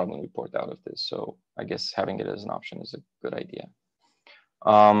generate the problem report out of this. So I guess having it as an option is a good idea.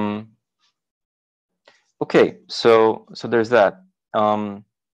 Okay, so there's that.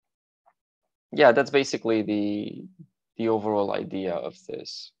 Yeah, that's basically the overall idea of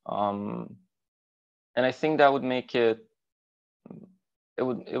this. And I think that would make it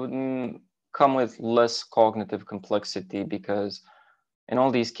would come with less cognitive complexity, because in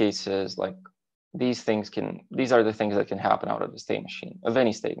all these cases, like these are the things that can happen out of the state machine, of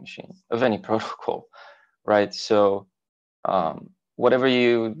any protocol, right? So whatever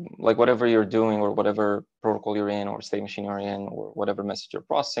you're doing, or whatever protocol you're in, or state machine you're in, or whatever message you're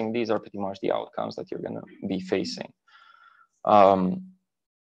processing, these are pretty much the outcomes that you're going to be facing. And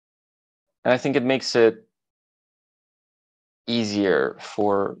I think it makes it easier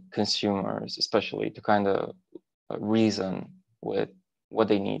for consumers, especially, to kind of reason with what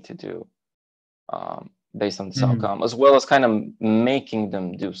they need to do based on this outcome, as well as kind of making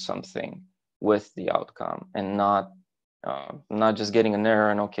them do something with the outcome, and not just getting an error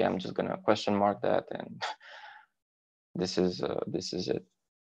and, okay, I'm just gonna question mark that, and this is it.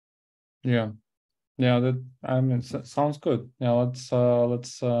 Yeah, that, I mean, sounds good. Yeah,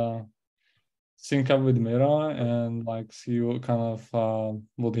 let's sync up with Mira and like see what kind of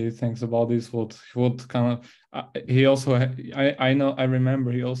what he thinks about this. What kind of he also I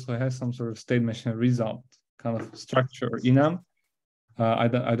remember he also has some sort of state machine result kind of structure enum. I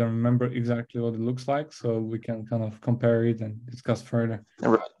don't remember exactly what it looks like, so we can kind of compare it and discuss further.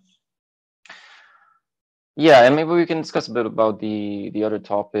 Right. Yeah, and maybe we can discuss a bit about the other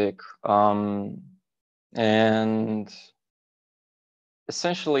topic. And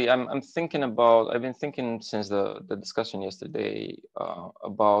essentially, I've been thinking since the discussion yesterday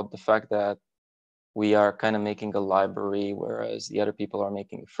about the fact that we are kind of making a library, whereas the other people are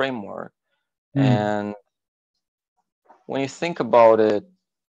making a framework. And when you think about it,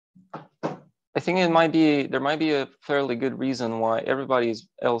 I think there might be a fairly good reason why everybody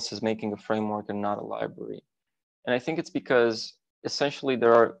else is making a framework and not a library. And I think it's because essentially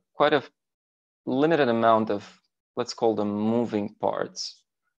there are quite a limited amount of, let's call them, moving parts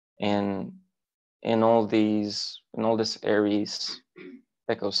in all this Aries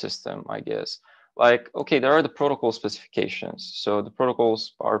ecosystem, I guess. Like, okay, there are the protocol specifications. So the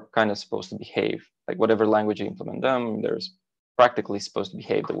protocols are kind of supposed to behave like whatever language you implement them, there's practically supposed to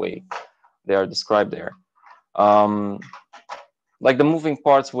behave the way they are described there. Like the moving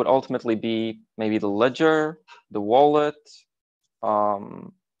parts would ultimately be maybe the ledger, the wallet,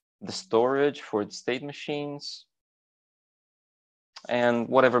 the storage for the state machines, and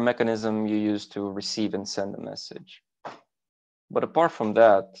whatever mechanism you use to receive and send a message. But apart from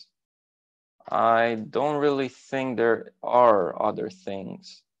that, I don't really think there are other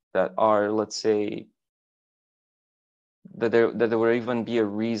things that are, let's say, that there would even be a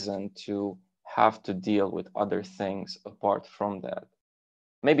reason to have to deal with other things apart from that.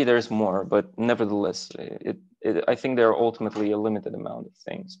 Maybe there's more, but nevertheless, I think there are ultimately a limited amount of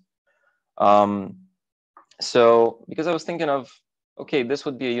things. So because I was thinking of, okay, this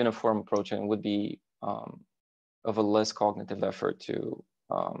would be a uniform approach and would be of a less cognitive effort to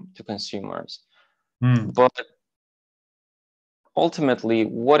consumers. But ultimately,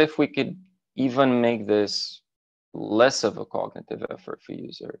 what if we could even make this less of a cognitive effort for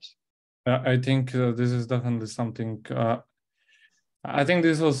users? I think this is definitely something. I think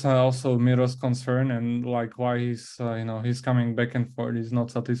this was also Miro's concern, and like why he's he's coming back and forth. He's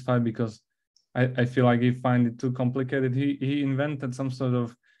not satisfied because I feel like he find it too complicated. He invented some sort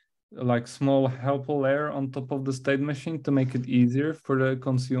of like small helper layer on top of the state machine to make it easier for the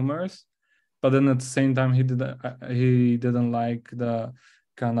consumers, but then at the same time he didn't like the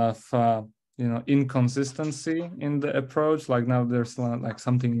kind of inconsistency in the approach. Like now there's like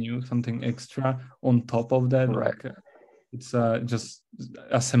something new, something extra on top of that. Right. Like it's just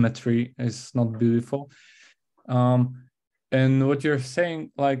asymmetry is not beautiful. And what you're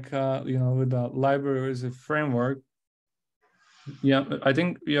saying, like with the library as a framework, yeah, I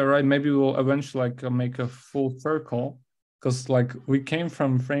think you're right. Maybe we'll eventually like make a full circle, because like we came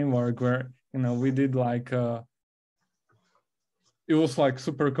from framework where we did like it was like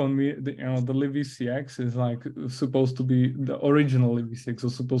super convenient. The libVCX is like supposed to be the original libVCX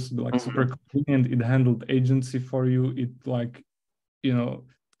was supposed to be like super convenient. It handled agency for you. It like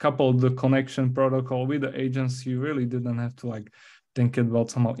coupled the connection protocol with the agency. You really didn't have to like think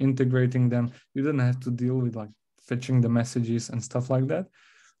about somehow integrating them. You didn't have to deal with like fetching the messages and stuff like that.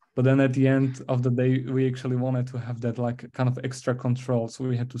 But then at the end of the day, we actually wanted to have that like kind of extra control. So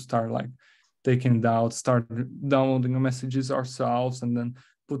we had to start like taking it out, start downloading the messages ourselves, and then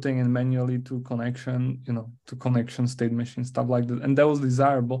putting in manually to connection, to connection state machine, stuff like that. And that was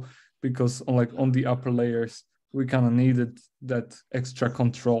desirable because like on the upper layers, we kind of needed that extra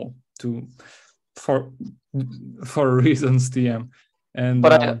control for reasons TM. And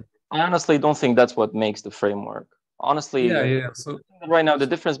But I honestly don't think that's what makes the framework. Honestly, yeah. So right now the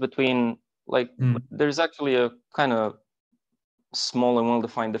difference between like there's actually a kind of small and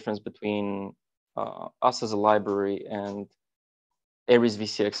well-defined difference between us as a library and Aries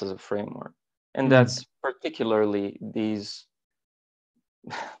VCX as a framework, and that's particularly these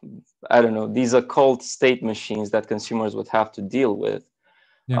I don't know, these occult state machines that consumers would have to deal with,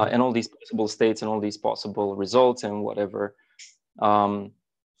 and all these possible states and all these possible results and whatever.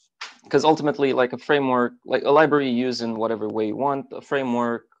 Because ultimately, like a framework, like a library you use in whatever way you want, a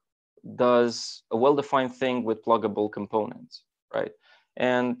framework does a well-defined thing with pluggable components, right?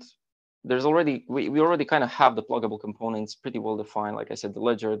 And there's already, we already kind of have the pluggable components pretty well defined. Like I said, the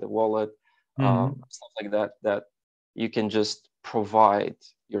ledger, the wallet, stuff like that, that you can just provide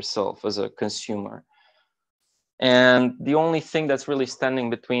yourself as a consumer. And the only thing that's really standing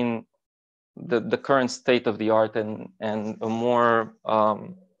between the current state of the art and a more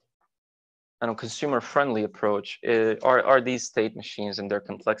consumer-friendly approach are these state machines and their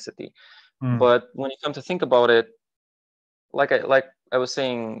complexity. But when you come to think about it, like I was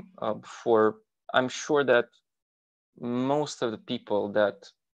saying before, I'm sure that most of the people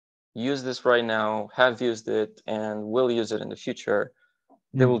that use this right now have used it and will use it in the future.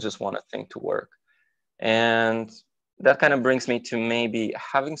 They will just want a thing to work. And that kind of brings me to maybe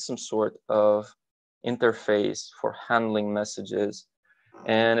having some sort of interface for handling messages.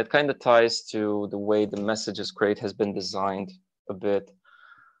 And it kind of ties to the way the messages crate has been designed a bit.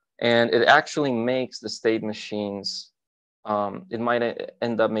 And it actually makes the state machines, it might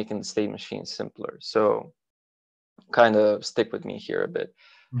end up making the state machines simpler. So kind of stick with me here a bit.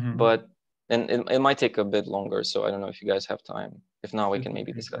 But and it might take a bit longer. So I don't know if you guys have time. If not, we can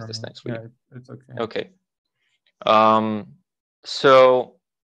maybe discuss this next week. Yeah, it's okay. Okay. So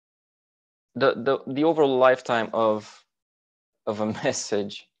the overall lifetime of a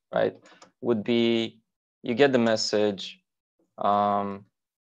message, right, would be you get the message, and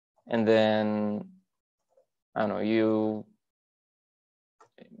then I don't know,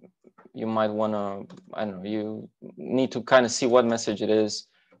 you might want to, I don't know, you need to kind of see what message it is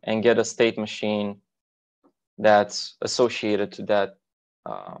and get a state machine that's associated to that,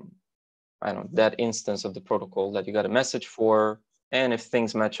 I don't know, that instance of the protocol that you got a message for. And if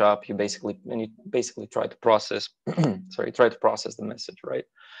things match up, you basically try to process, try to process the message, right?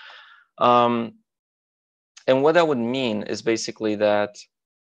 And what that would mean is basically that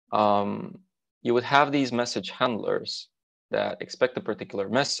you would have these message handlers that expect a particular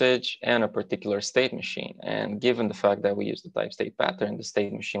message and a particular state machine. And given the fact that we use the type state pattern, the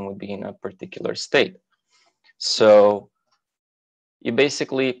state machine would be in a particular state. So you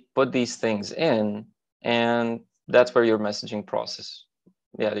basically put these things in, and that's where your messaging process,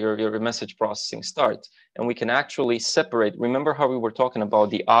 your message processing starts. And we can actually separate. Remember how we were talking about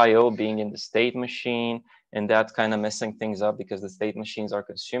the I/O being in the state machine, and that's kind of messing things up because the state machines are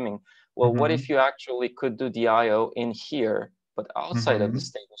consuming. Well, what if you actually could do the I/O in here, but outside of the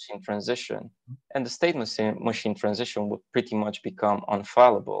state machine transition? And the state machine transition would pretty much become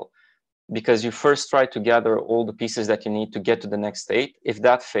unfallible, because you first try to gather all the pieces that you need to get to the next state. If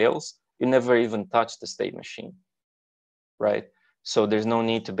that fails, you never even touch the state machine, right? So there's no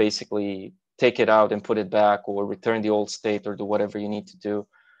need to basically take it out and put it back or return the old state or do whatever you need to do.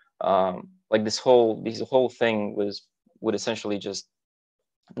 Like this whole thing would essentially just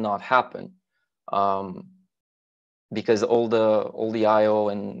not happen, because all the I/O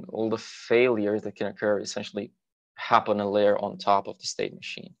and all the failures that can occur essentially happen a layer on top of the state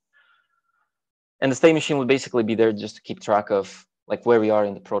machine. And the state machine would basically be there just to keep track of like where we are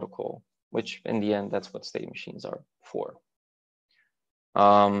in the protocol, which in the end, that's what state machines are for.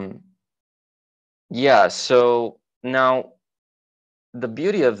 Yeah, so now the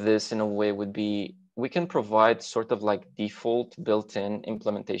beauty of this in a way would be we can provide sort of like default built-in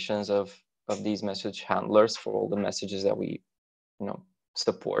implementations of these message handlers for all the messages that we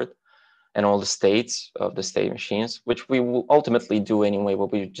support, and all the states of the state machines, which we will ultimately do anyway,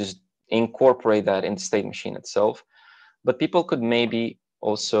 but we just incorporate that in the state machine itself. But people could maybe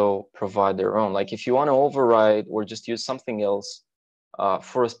also provide their own. Like if you want to override or just use something else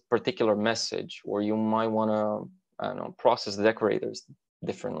for a particular message, or you might want to, I don't know, process the decorators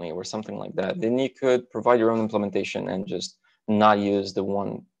differently or something like that, then you could provide your own implementation and just not use the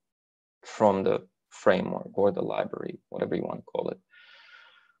one from the framework or the library, whatever you want to call it.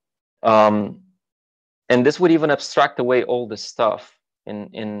 And this would even abstract away all this stuff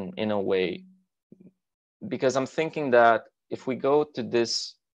in a way, because I'm thinking that if we go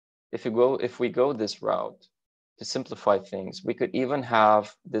this route to simplify things, we could even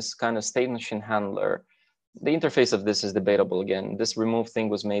have this kind of state machine handler. The interface of this is debatable. Again, this remove thing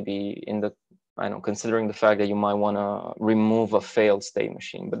was maybe in the, I don't know, considering the fact that you might want to remove a failed state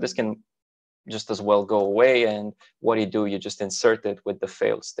machine, but this can just as well go away. And what you just insert it with the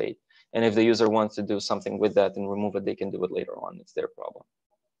failed state. And if the user wants to do something with that and remove it, they can do it later on. It's their problem.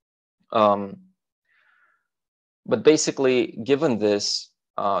 But basically, given this,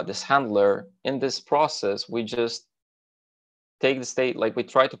 this handler, in this process, we just take the state, like we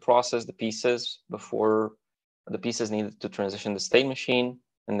try to process the pieces before the pieces needed to transition the state machine,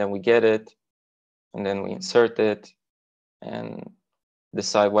 and then we get it, and then we insert it and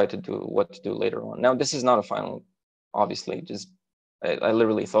decide what to do later on. Now, this is not a final, obviously, just I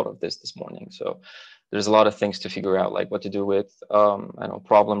literally thought of this morning. So there's a lot of things to figure out, like what to do with I know,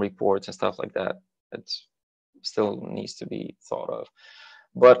 problem reports and stuff like that. It still needs to be thought of.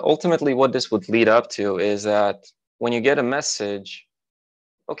 But ultimately, what this would lead up to is that when you get a message,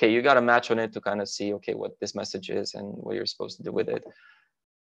 okay, you got a match on it to kind of see, okay, what this message is and what you're supposed to do with it.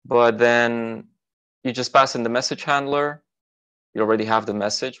 But then you just pass in the message handler. You already have the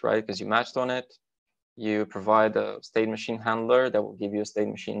message, right? Because you matched on it. You provide a state machine handler that will give you a state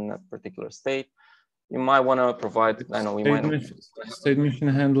machine in a particular state. You might want to provide, I know we might. State machine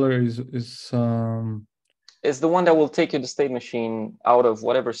handler is it's the one that will take you the state machine out of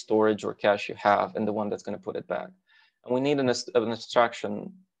whatever storage or cache you have, and the one that's going to put it back. And we need an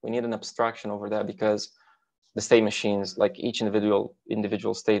abstraction. We need an abstraction over that, because the state machines, like each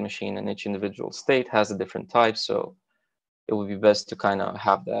individual state machine and each individual state has a different type. So it would be best to kind of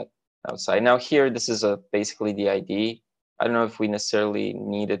have that outside. Now here, this is basically the ID. I don't know if we necessarily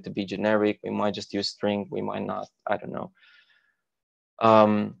need it to be generic. We might just use string. We might not. I don't know.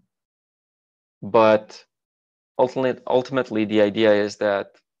 But ultimately, the idea is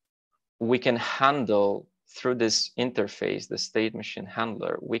that we can handle through this interface, the state machine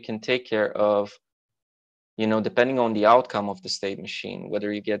handler, we can take care of, you know, depending on the outcome of the state machine,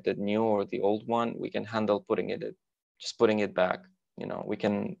 whether you get the new or the old one, we can handle just putting it back. You know, we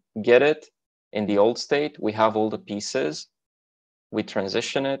can get it in the old state. We have all the pieces. We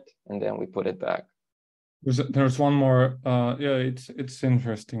transition it, and then we put it back. There's one more. Yeah, it's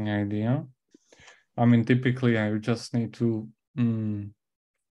interesting idea. I mean, typically, I just need to. You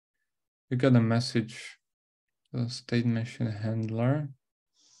get a message, the state machine handler,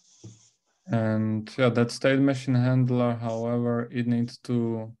 and yeah, that state machine handler. However, it needs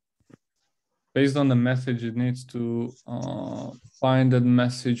to, based on the message, it needs to find that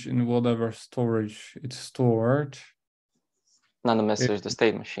message in whatever storage it's stored. Not the message, the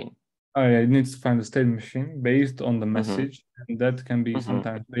state machine. Oh yeah, it needs to find the state machine based on the message, and that can be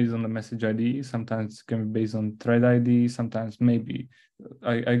sometimes based on the message ID, sometimes it can be based on thread ID, sometimes maybe.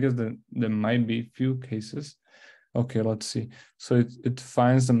 I guess that there might be few cases. Okay, let's see. So it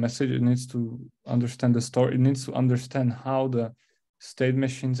finds the message. It needs to understand the store. It needs to understand how the state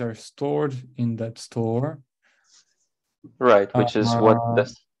machines are stored in that store. Right, which is what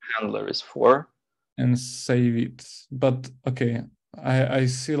the handler is for. And save it. But okay, I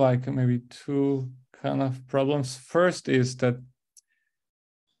see like maybe two kind of problems. First is that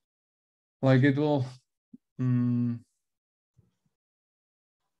like it will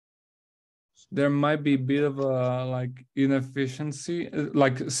there might be a bit of a like inefficiency,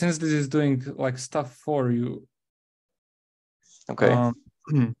 like since this is doing like stuff for you. Okay.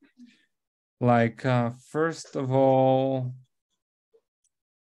 Like first of all,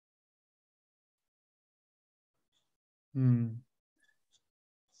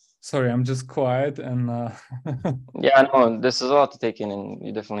 sorry, I'm just quiet and yeah, no, this is a lot to take in, and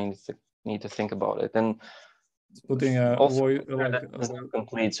you definitely need to think about it. And putting a also, voice like it's not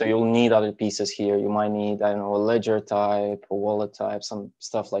complete, so you'll need other pieces here. You might need, I don't know, a ledger type, a wallet type, some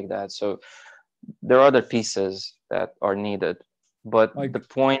stuff like that. So there are other pieces that are needed, but like, the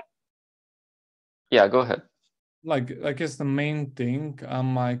point, yeah, go ahead. Like, I guess the main thing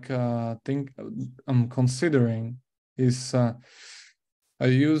I'm like I'm considering is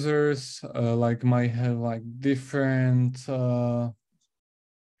users like might have like different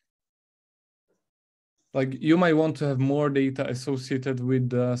like you might want to have more data associated with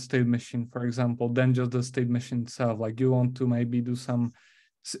the state machine, for example, than just the state machine itself. Like you want to maybe do some,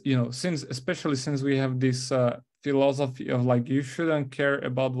 you know, especially since we have this philosophy of like you shouldn't care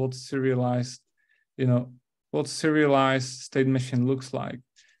about what serialized, you know, what serialized state machine looks like.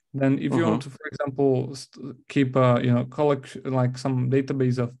 Then if you want to, for example, keep a, you know, collect like some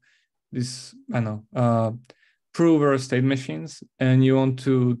database of this, I don't know, prover state machines, and you want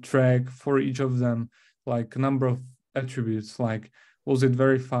to track for each of them like a number of attributes, like was it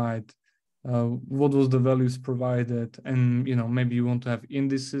verified, what was the values provided, and you know, maybe you want to have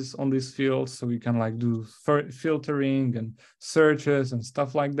indices on these fields so you can like do filtering and searches and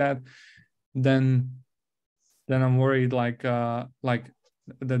stuff like that. Then I'm worried like that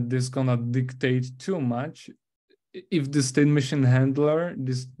this gonna dictate too much. If the state machine handler,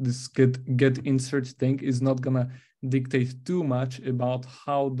 this get insert thing is not gonna dictate too much about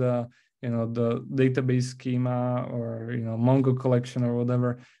how the the database schema or Mongo collection or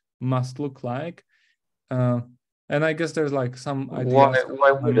whatever must look like. And I guess there's like some ideas.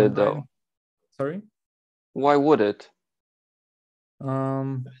 Why would it though? Sorry? Why would it?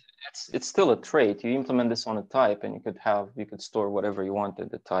 Um, it's still a trait. You implement this on a type, and you could store whatever you want in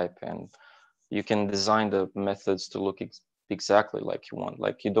the type, and you can design the methods to look exactly like you want.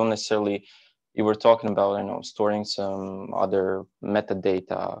 Like you don't necessarily. You were talking about storing some other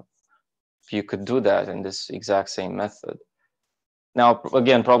metadata. You could do that in this exact same method. Now,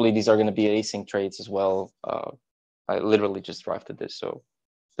 again, probably these are going to be async traits as well. I literally just drafted this, so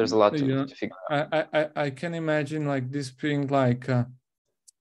there's a lot to figure out. I can imagine like this being like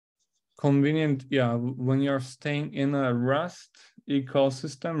convenient, yeah, when you're staying in a Rust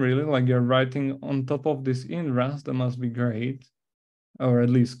ecosystem, really, like you're writing on top of this in Rust, that must be great, or at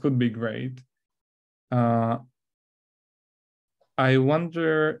least could be great. I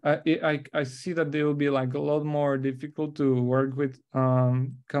wonder, I see that they will be like a lot more difficult to work with, work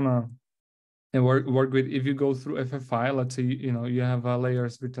with if you go through FFI. Let's say you have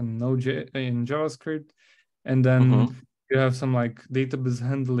layers written Node.js in JavaScript, and then you have some like database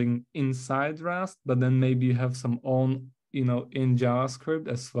handling inside Rust, but then maybe you have some own in JavaScript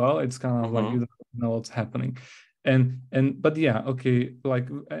as well. It's kind of like you don't know what's happening. But yeah, okay, like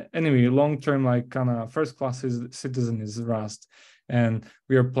anyway, long-term, like kind of first class citizen is Rust, and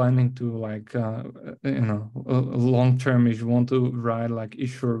we are planning to like long-term if you want to write like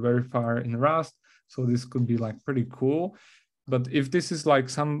issue verifier in Rust, so this could be like pretty cool. But if this is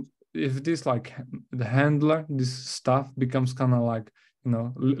like if this like the handler, this stuff becomes kind of like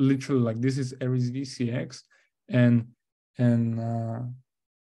literally like this is Aries VCX, and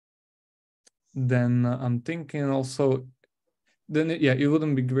then I'm thinking also, then it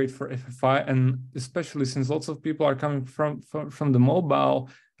wouldn't be great for FFI, and especially since lots of people are coming from the mobile.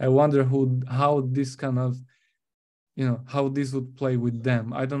 I wonder how this kind of how this would play with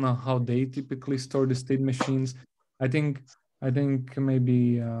them. I don't know how they typically store the state machines. I think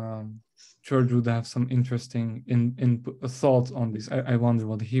maybe George would have some interesting thoughts on this. I wonder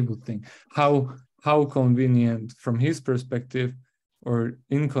what he would think. How convenient from his perspective, or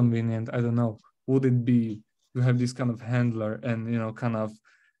inconvenient, I don't know, would it be to have this kind of handler and kind of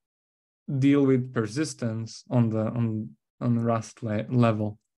deal with persistence on the Rust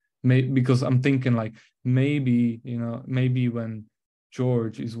level? Because I'm thinking like maybe when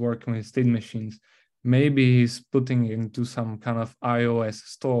George is working with state machines, maybe he's putting into some kind of iOS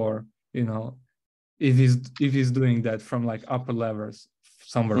store, if he's doing that from like upper levels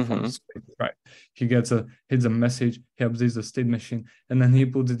somewhere from space, right? He hits a message, he updates the state machine, and then he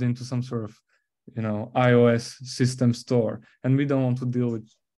puts it into some sort of iOS system store. And we don't want to deal with,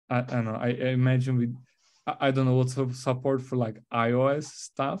 I don't know, I imagine I don't know what's support for like iOS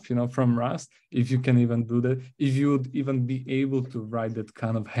stuff, from Rust, if you can even do that, if you would even be able to write that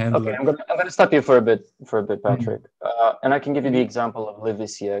kind of handler. Okay, I'm gonna stop you for a bit, Patrick. And I can give you the example of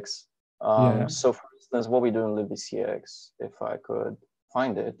libvcx. So for instance, what we do in libvcx, if I could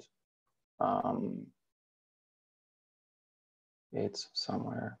find it, it's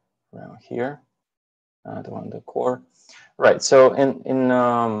somewhere around here. The one, the core, right? So in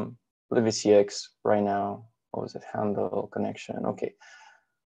libvcx right now, what was it? Handle connection. Okay.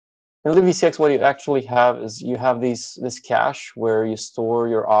 In libvcx, what you actually have is you have this cache where you store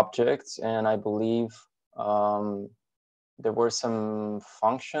your objects, and I believe there were some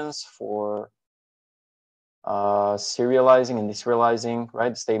functions for serializing and deserializing, right?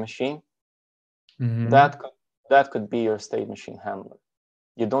 The state machine. That could be your state machine handler.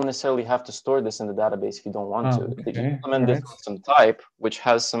 You don't necessarily have to store this in the database if you don't want to. Okay. If you implement this on some type, which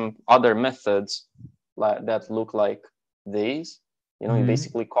has some other methods that look like these, you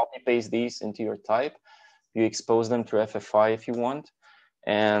basically copy paste these into your type, you expose them to FFI if you want,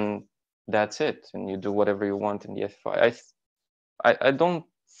 and that's it. And you do whatever you want in the FFI. I don't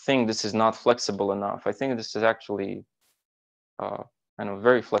think this is not flexible enough. I think this is actually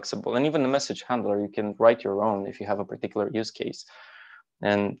very flexible. And even the message handler, you can write your own if you have a particular use case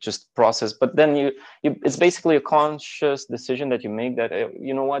and just process. But then it's basically a conscious decision that you make that,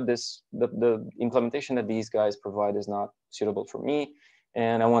 you know what, the implementation that these guys provide is not suitable for me,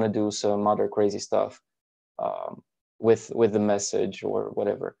 and I want to do some other crazy stuff with the message or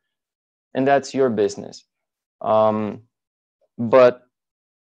whatever. And that's your business. But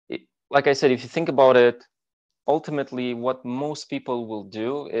like I said, if you think about it, ultimately what most people will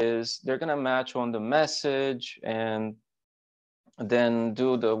do is they're going to match on the message and then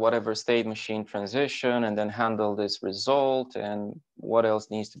do the whatever state machine transition and then handle this result and what else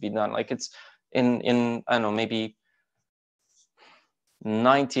needs to be done. Like it's in I don't know, maybe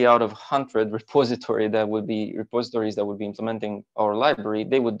 90 out of 100 repositories that would be implementing our library,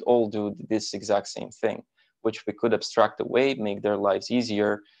 they would all do this exact same thing, which we could abstract away, make their lives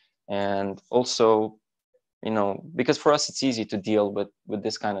easier. And also, you know, because for us, it's easy to deal with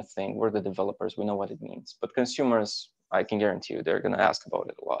this kind of thing. We're the developers, we know what it means. But consumers, I can guarantee you, they're going to ask about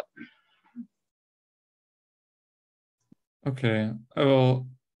it a lot. Okay, well,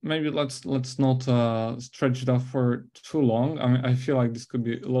 maybe let's not stretch it out for too long. I mean, I feel like this could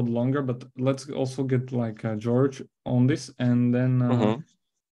be a lot longer, but let's also get like George on this, and then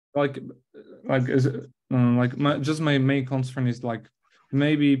like my main concern is like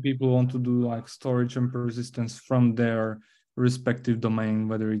maybe people want to do like storage and persistence from their respective domain,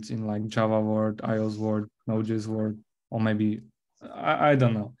 whether it's in like Java world, iOS world, Node.js world, or maybe I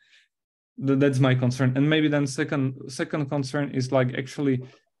don't know. That's my concern. And maybe then second concern is like actually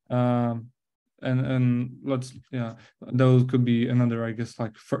and let's those could be another, I guess,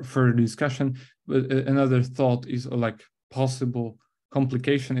 like further discussion. But another thought is like possible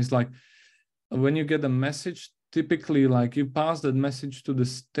complication is like when you get a message, typically like you pass that message to the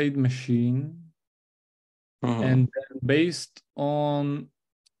state machine, and then based on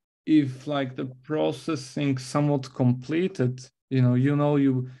if like the processing somewhat completed,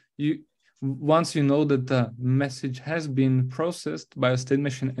 you once you know that the message has been processed by a state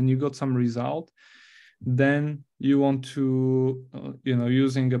machine and you got some result, then you want to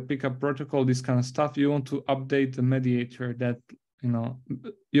using a pickup protocol, this kind of stuff, you want to update the mediator that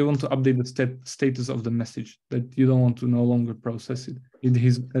you want to update the status of the message, that you don't want to no longer process it. It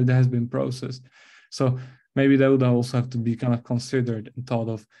has been processed. So maybe that would also have to be kind of considered and thought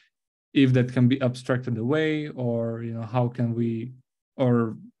of, if that can be abstracted away, or how can we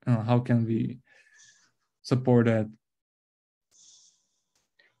support that?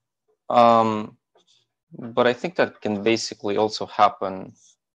 But I think that can basically also happen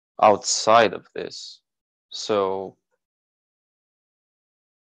outside of this. So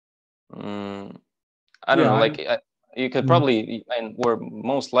I don't know, like you could probably, and where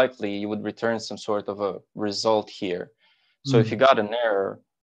most likely you would return some sort of a result here. So if you got an error,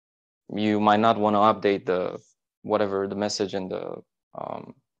 you might not want to update the message in the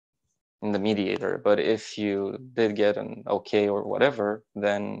mediator. But if you did get an okay or whatever,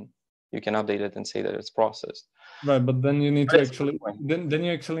 then you can update it and say that it's processed. Right, but then you need to actually then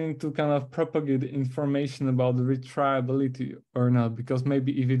you actually need to kind of propagate information about the retriability or not, because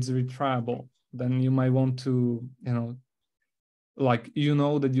maybe if it's retriable, then you might want to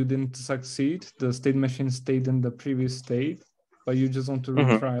that you didn't succeed, the state machine stayed in the previous state, but you just want to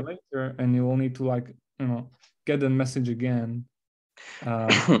retry later, and you will need to get a message again.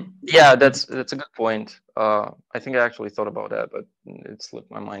 Yeah, that's a good point. I think I actually thought about that, but it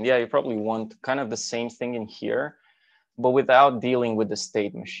slipped my mind. Yeah, you probably want kind of the same thing in here, but without dealing with the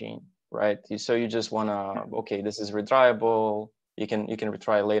state machine, right? So you just want to, okay, this is retryable. You can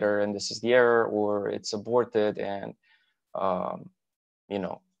retry later, and this is the error, or it's aborted, and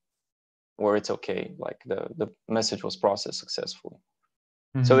or it's okay, like the message was processed successfully.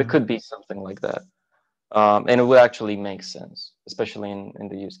 So it could be something like that. And it would actually make sense, especially in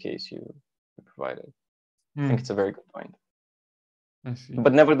the use case you provided. I think it's a very good point. I see.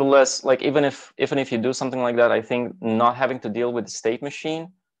 But nevertheless, like even if you do something like that, I think not having to deal with the state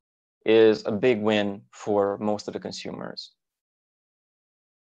machine is a big win for most of the consumers.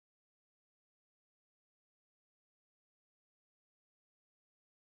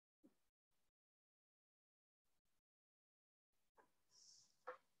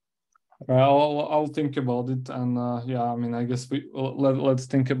 I'll think about it, and I mean, I guess let's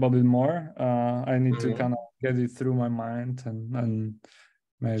think about it more. I need to kind of get it through my mind and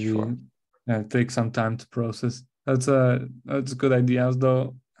maybe take some time to process. That's good ideas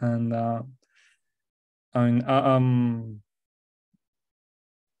though, and I mean,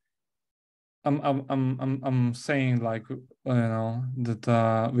 I'm saying like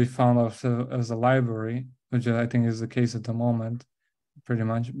that we found ourselves as a library, which I think is the case at the moment, pretty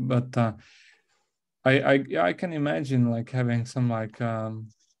much. But I can imagine like having some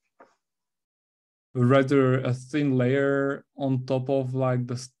rather a thin layer on top of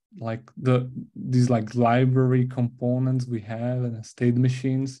these library components we have and state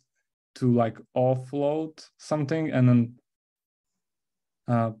machines to like offload something, and then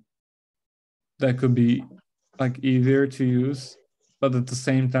that could be like easier to use, but at the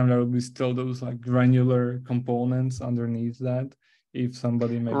same time there will be still those like granular components underneath that if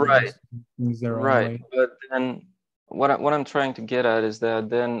somebody maybe wants to use their own way. But then what I'm trying to get at is that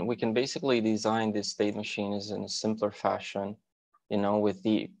then we can basically design this state machines in a simpler fashion, with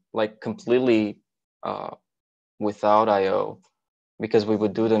the completely without IO, because we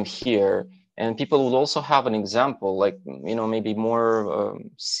would do them here. And people would also have an example, like, maybe more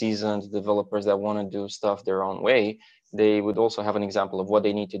seasoned developers that want to do stuff their own way. They would also have an example of what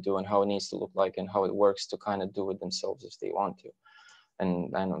they need to do and how it needs to look like and how it works to kind of do it themselves if they want to.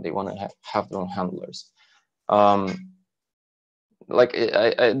 And I know they want to have their own handlers. Like,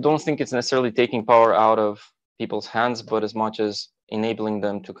 I don't think it's necessarily taking power out of people's hands, but as much as enabling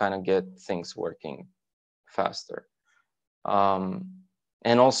them to kind of get things working faster.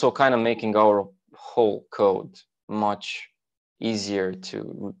 And also kind of making our whole code much easier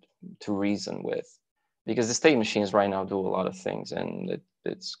to reason with, because the state machines right now do a lot of things, and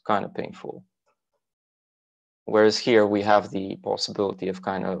it's kind of painful. Whereas here we have the possibility of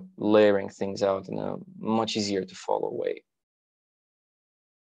kind of layering things out in a much easier to follow way,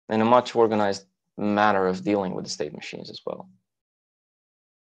 and a much organized manner of dealing with the state machines as well.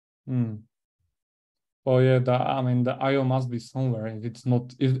 Oh yeah, the IO must be somewhere. If it's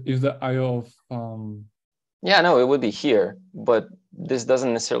not, if the IO of yeah, no, it would be here, but this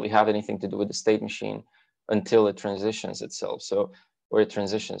doesn't necessarily have anything to do with the state machine until it transitions itself. So, or it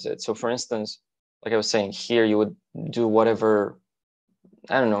transitions it. So for instance, like I was saying, here you would do whatever,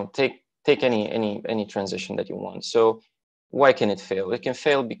 I don't know, take any transition that you want. So why can it fail? It can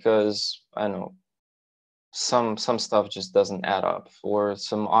fail because, I don't know, some stuff just doesn't add up, or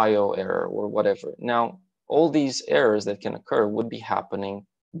some IO error or whatever. Now, all these errors that can occur would be happening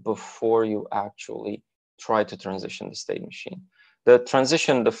before you actually try to transition the state machine. The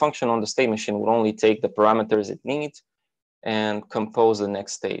function on the state machine would only take the parameters it needs and compose the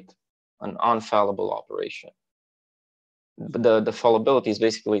next state, an unfallible operation. But the fallibility is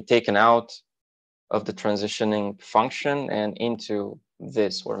basically taken out of the transitioning function and into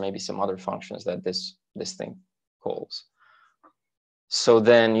this, or maybe some other functions that this thing calls. So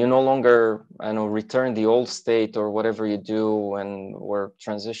then you no longer, I know, return the old state or whatever you do, and or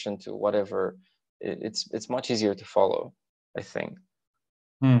transition to whatever. It's much easier to follow, I think.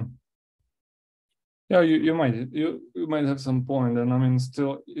 Yeah, you might have some point, and I mean,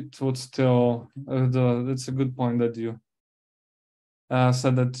 still, it would still that's a good point that you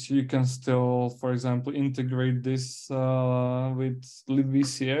said, that you can still, for example, integrate this with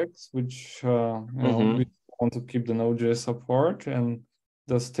libvcx, which we want to keep the Node.js support, and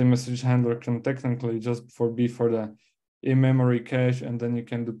the state message handler can technically just be for the in-memory cache, and then you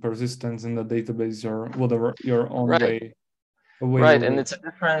can do persistence in the database or whatever your own way. Right, and it's a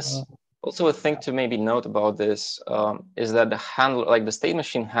difference. Also, a thing to maybe note about this is that the handler, like the state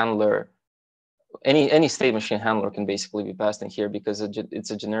machine handler, any state machine handler can basically be passed in here, because it's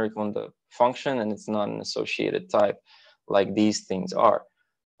a generic on the function and it's not an associated type like these things are.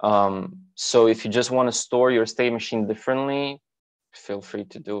 So if you just want to store your state machine differently, feel free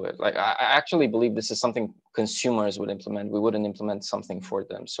to do it. Like, I actually believe this is something consumers would implement. We wouldn't implement something for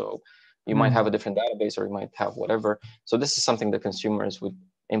them. So you might have a different database, or you might have whatever. So this is something that consumers would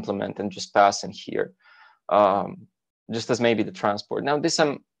implement and just pass in here, just as maybe the transport. Now,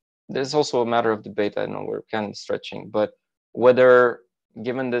 there's also a matter of debate. I know we're kind of stretching, but whether,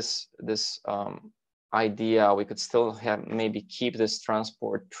 given this idea, we could still have maybe keep this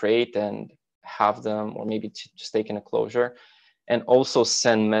transport trait and have them, or maybe just take in a closure and also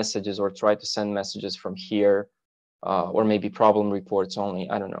send messages, or try to send messages from here, or maybe problem reports only,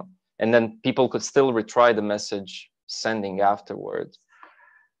 I don't know. And then people could still retry the message sending afterwards.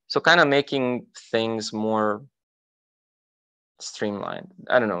 So kind of making things more streamlined.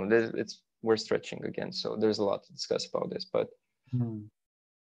 I don't know, we're stretching again, so there's a lot to discuss about this, but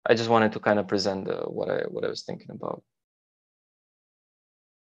I just wanted to kind of present what I was thinking about.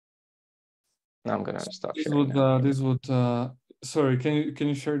 Now I'm gonna stop sharing. This would sorry, can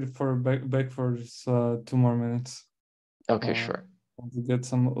you share it for back for this 2 more minutes? Okay, sure. To get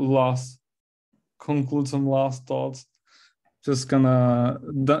conclude some last thoughts. Just gonna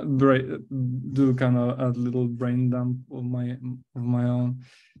do kind of a little brain dump of my own.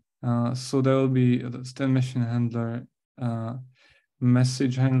 So there will be the state machine handler,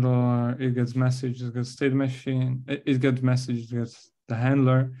 message handler. It gets message, it gets state machine. It gets message, it gets the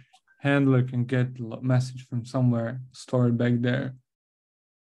handler. Handler can get message from somewhere, store it back there.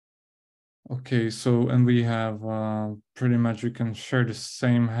 Okay, so, and we have pretty much, we can share the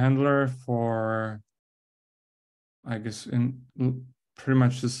same handler for, I guess, in pretty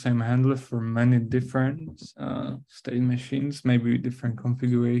much the same handler for many different state machines, maybe different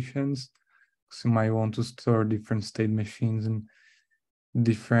configurations. So you might want to store different state machines in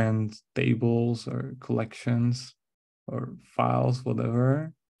different tables or collections or files,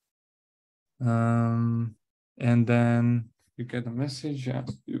 whatever. And then you get a message,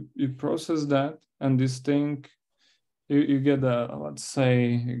 you process that, and this thing you get a, let's say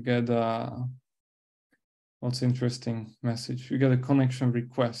you get a, what's interesting message, you get a connection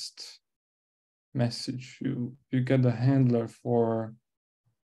request message, you get a handler for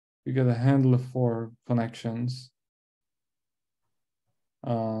connections.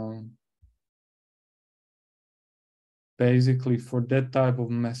 Basically for that type of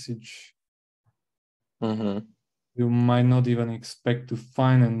message, you might not even expect to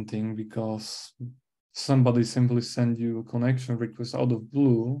find anything because somebody simply send you a connection request out of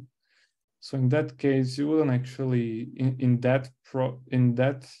blue. So in that case, you wouldn't actually in that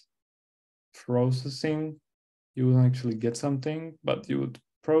processing, you wouldn't actually get something, but you would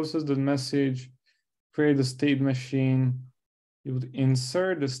process the message, create a state machine, you would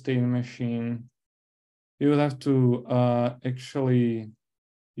insert the state machine. You would have to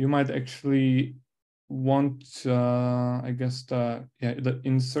you might actually want, I guess, the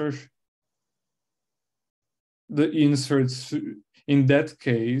inserts. In that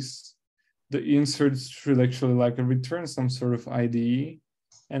case, the inserts should actually like return some sort of ID,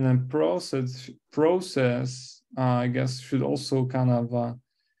 and then process I guess should also kind of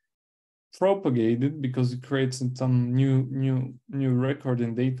propagate it because it creates some new record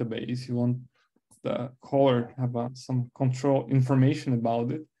in database. You want the caller to have some control information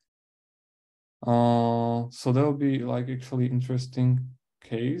about it. So that'll be like actually interesting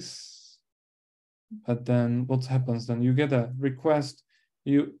case. But then what happens then? You get a request,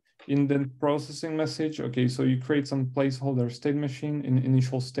 you in the processing message, okay, so you create some placeholder state machine in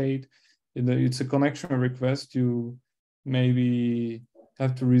initial state. It's a connection request. You maybe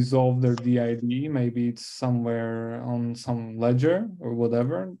have to resolve their DID. Maybe it's somewhere on some ledger or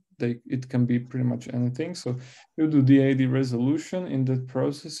whatever. It can be pretty much anything. So you do DID resolution in the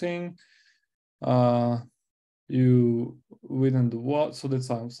processing. You within the wallet, so that's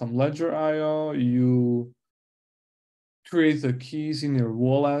some ledger IO. You create the keys in your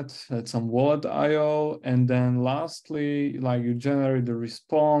wallet, that's some wallet IO, and then lastly, like you generate the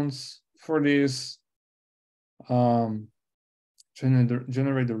response for this.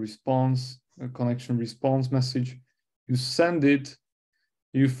 Generate the response, a connection response message. You send it.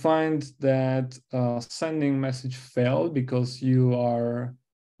 You find that sending message failed because you are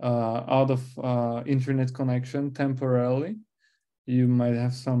out of internet connection temporarily. You might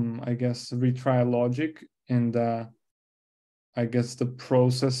have some, I guess, retry logic in the, I guess, the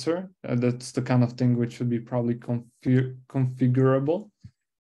processor. That's the kind of thing which should be probably configurable.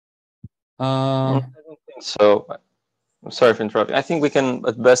 I don't think so. I'm sorry for interrupting. I think we can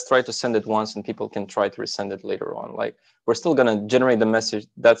at best try to send it once and people can try to resend it later on. Like we're still going to generate the message.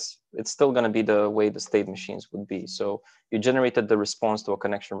 It's still going to be the way the state machines would be. So you generated the response to a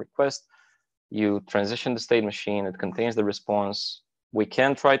connection request. You transition the state machine. It contains the response. We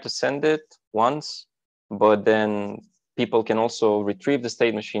can try to send it once, but then people can also retrieve the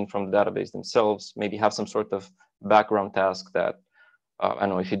state machine from the database themselves, maybe have some sort of background task that, I don't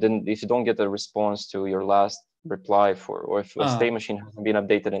know, if you don't get a response to your last reply or if a state machine hasn't been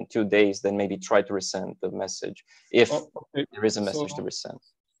updated in 2 days, then maybe try to resend the message if there is a message to resend.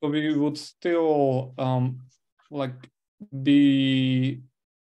 So we would still like be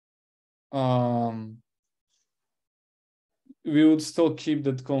we would still keep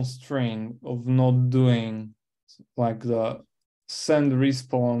that constraint of not doing like the send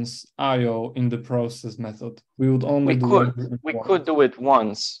response IO in the process method. We would only we could do it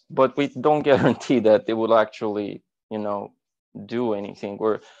once, but we don't guarantee that it will actually, do anything.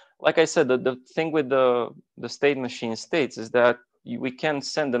 Or like I said, the thing with the state machine states is that we can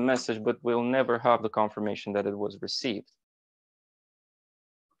send a message, but we'll never have the confirmation that it was received.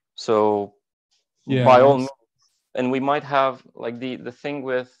 So by all means, and we might have like the thing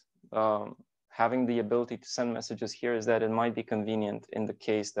with having the ability to send messages here is that it might be convenient in the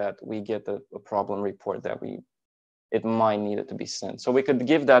case that we get a problem report that it might need it to be sent. So we could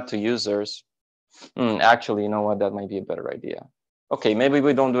give that to users. Actually, you know what? That might be a better idea. Okay, maybe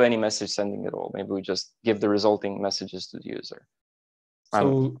we don't do any message sending at all. Maybe we just give the resulting messages to the user.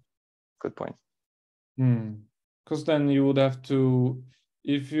 So, good point. Because then you would have to,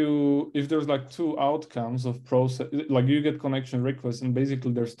 if there's like two outcomes of process, like you get connection requests and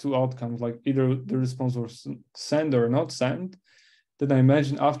basically there's two outcomes, like either the response was send or not send, then I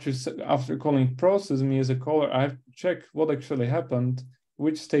imagine after calling process, me as a caller, I have to check what actually happened,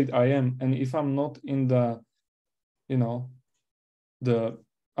 which state I am, and if I'm not in the, the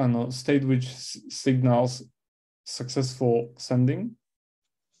I don't know, state which signals successful sending,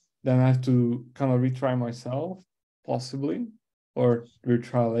 then I have to kind of retry myself, possibly, or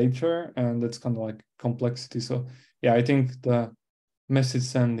retry later, and that's kind of like complexity. So yeah, I think the message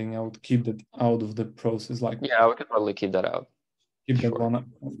sending, I would keep that out of the process. Like, yeah, we could probably keep that out. keep that Sure. one up,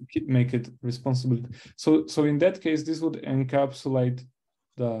 make it responsibility. So in that case, this would encapsulate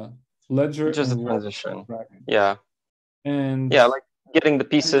the ledger Just a and transition. tracking. Yeah. And Yeah, like getting the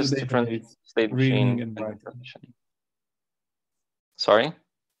and pieces the to transition database, state reading machine and and writing. partition. Sorry?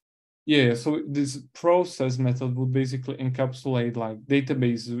 Yeah, so this process method would basically encapsulate like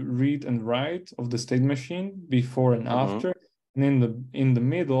database read and write of the state machine before and after. And in the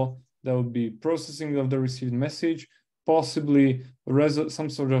middle, there would be processing of the received message, possibly some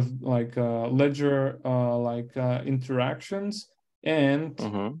sort of like ledger interactions and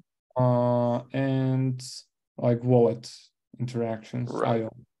like wallet interactions, Right.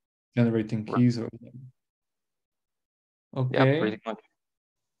 IO generating Right. keys or whatever. Yeah, Okay. pretty much.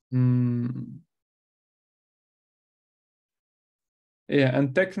 Yeah,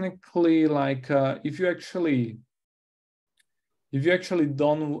 and technically, like if you actually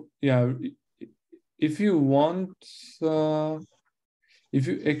don't, yeah, if you want, if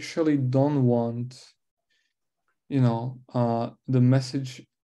you actually don't want, you know, the message,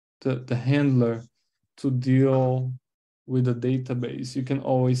 the handler to deal with the database, you can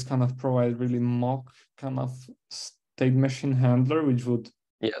always kind of provide really mock kind of state machine handler, which would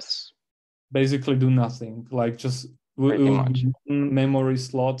Yes. basically do nothing, like just it Pretty would much. be one memory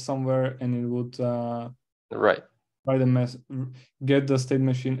slot somewhere, and it would Right. write a get the state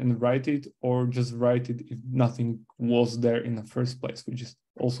machine and write it, or just write it if nothing was there in the first place, which is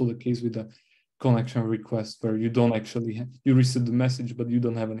also the case with the connection request, where you don't actually you receive the message, but you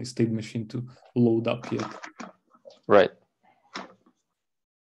don't have any state machine to load up yet. Right.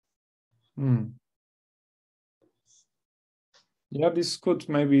 Yeah, this could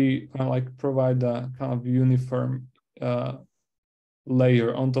maybe like provide a kind of uniform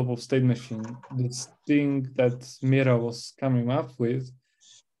layer on top of state machine. This thing that Mira was coming up with,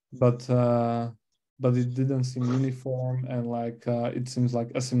 but it didn't seem uniform, and like it seems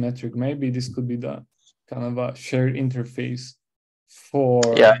like asymmetric. Maybe this could be the kind of a shared interface for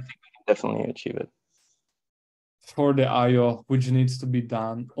Yeah, I think we can definitely achieve it. For the IO, which needs to be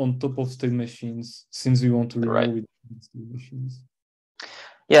done on top of state machines, since we want to remove it from state machines.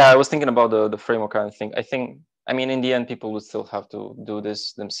 Yeah, I was thinking about the framework kind of thing. I mean, in the end, people would still have to do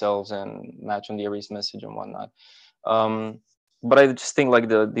this themselves and match on the Aries message and whatnot. But I just think like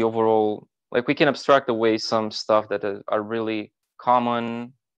the overall, like we can abstract away some stuff that are really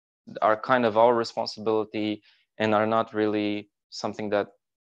common, are kind of our responsibility, and are not really something that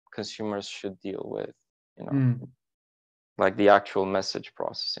consumers should deal with, you know, like the actual message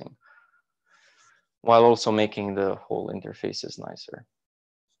processing, while also making the whole interfaces nicer.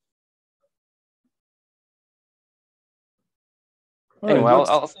 Anyway,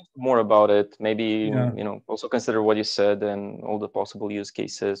 I'll think more about it. Maybe, you know, also consider what you said and all the possible use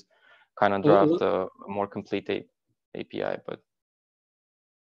cases, kind of draft a more complete API. But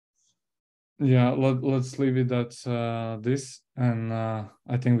yeah, let's leave it at this. And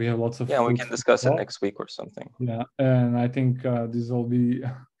I think we have lots of yeah, we can discuss it next week or something. Yeah, and I think this will be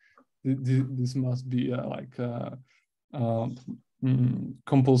this must be like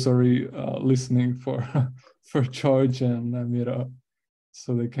compulsory listening for for George and Mira,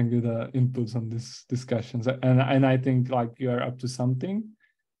 so they can get inputs on these discussions. And I think like you are up to something,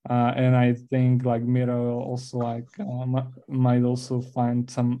 and I think like Mira will also like might also find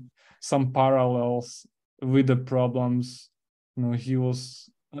some parallels with the problems, you know, he was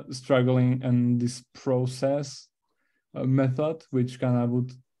struggling in this process method, which kind of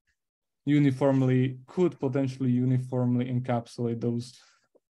would could potentially uniformly encapsulate those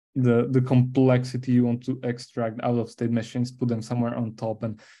the complexity you want to extract out of state machines, put them somewhere on top,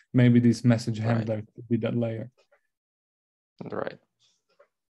 and maybe this message handler could be that layer. Right.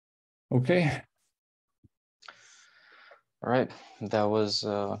 Okay. All right. That was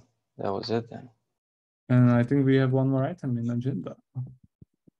it then. And I think we have one more item in the agenda,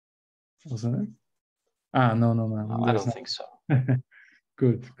 wasn't it? No. I don't think so.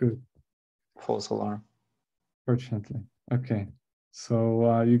 Good. False alarm. Fortunately. Okay.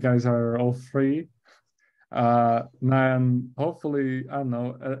 So you guys are all free. And hopefully, I don't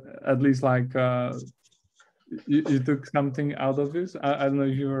know, at least like you took something out of this. I don't know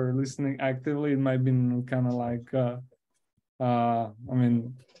if you were listening actively. It might have been kind of like, I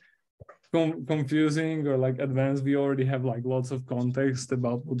mean, confusing or like advanced. We already have like lots of context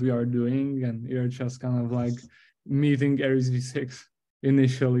about what we are doing, and you're just kind of like meeting Aries VCX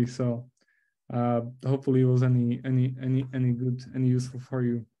initially. So hopefully it was any good, any useful for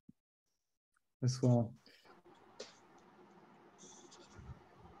you as well.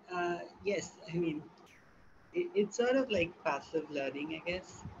 Yes, I mean, It's sort of like passive learning, I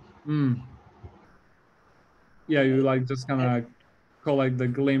guess. Mm. Yeah, you like just kind I- of collect the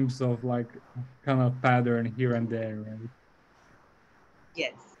glimpse of like kind of pattern here and there, right?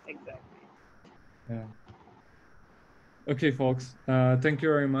 yes, exactly. Yeah. Okay, folks. Thank you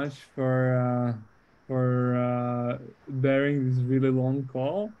very much for bearing this really long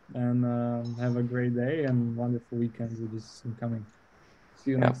call, and have a great day and wonderful weekend with this incoming.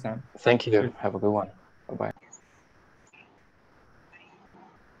 See you Yeah. next time. Thank you. Cheers. Have a good one.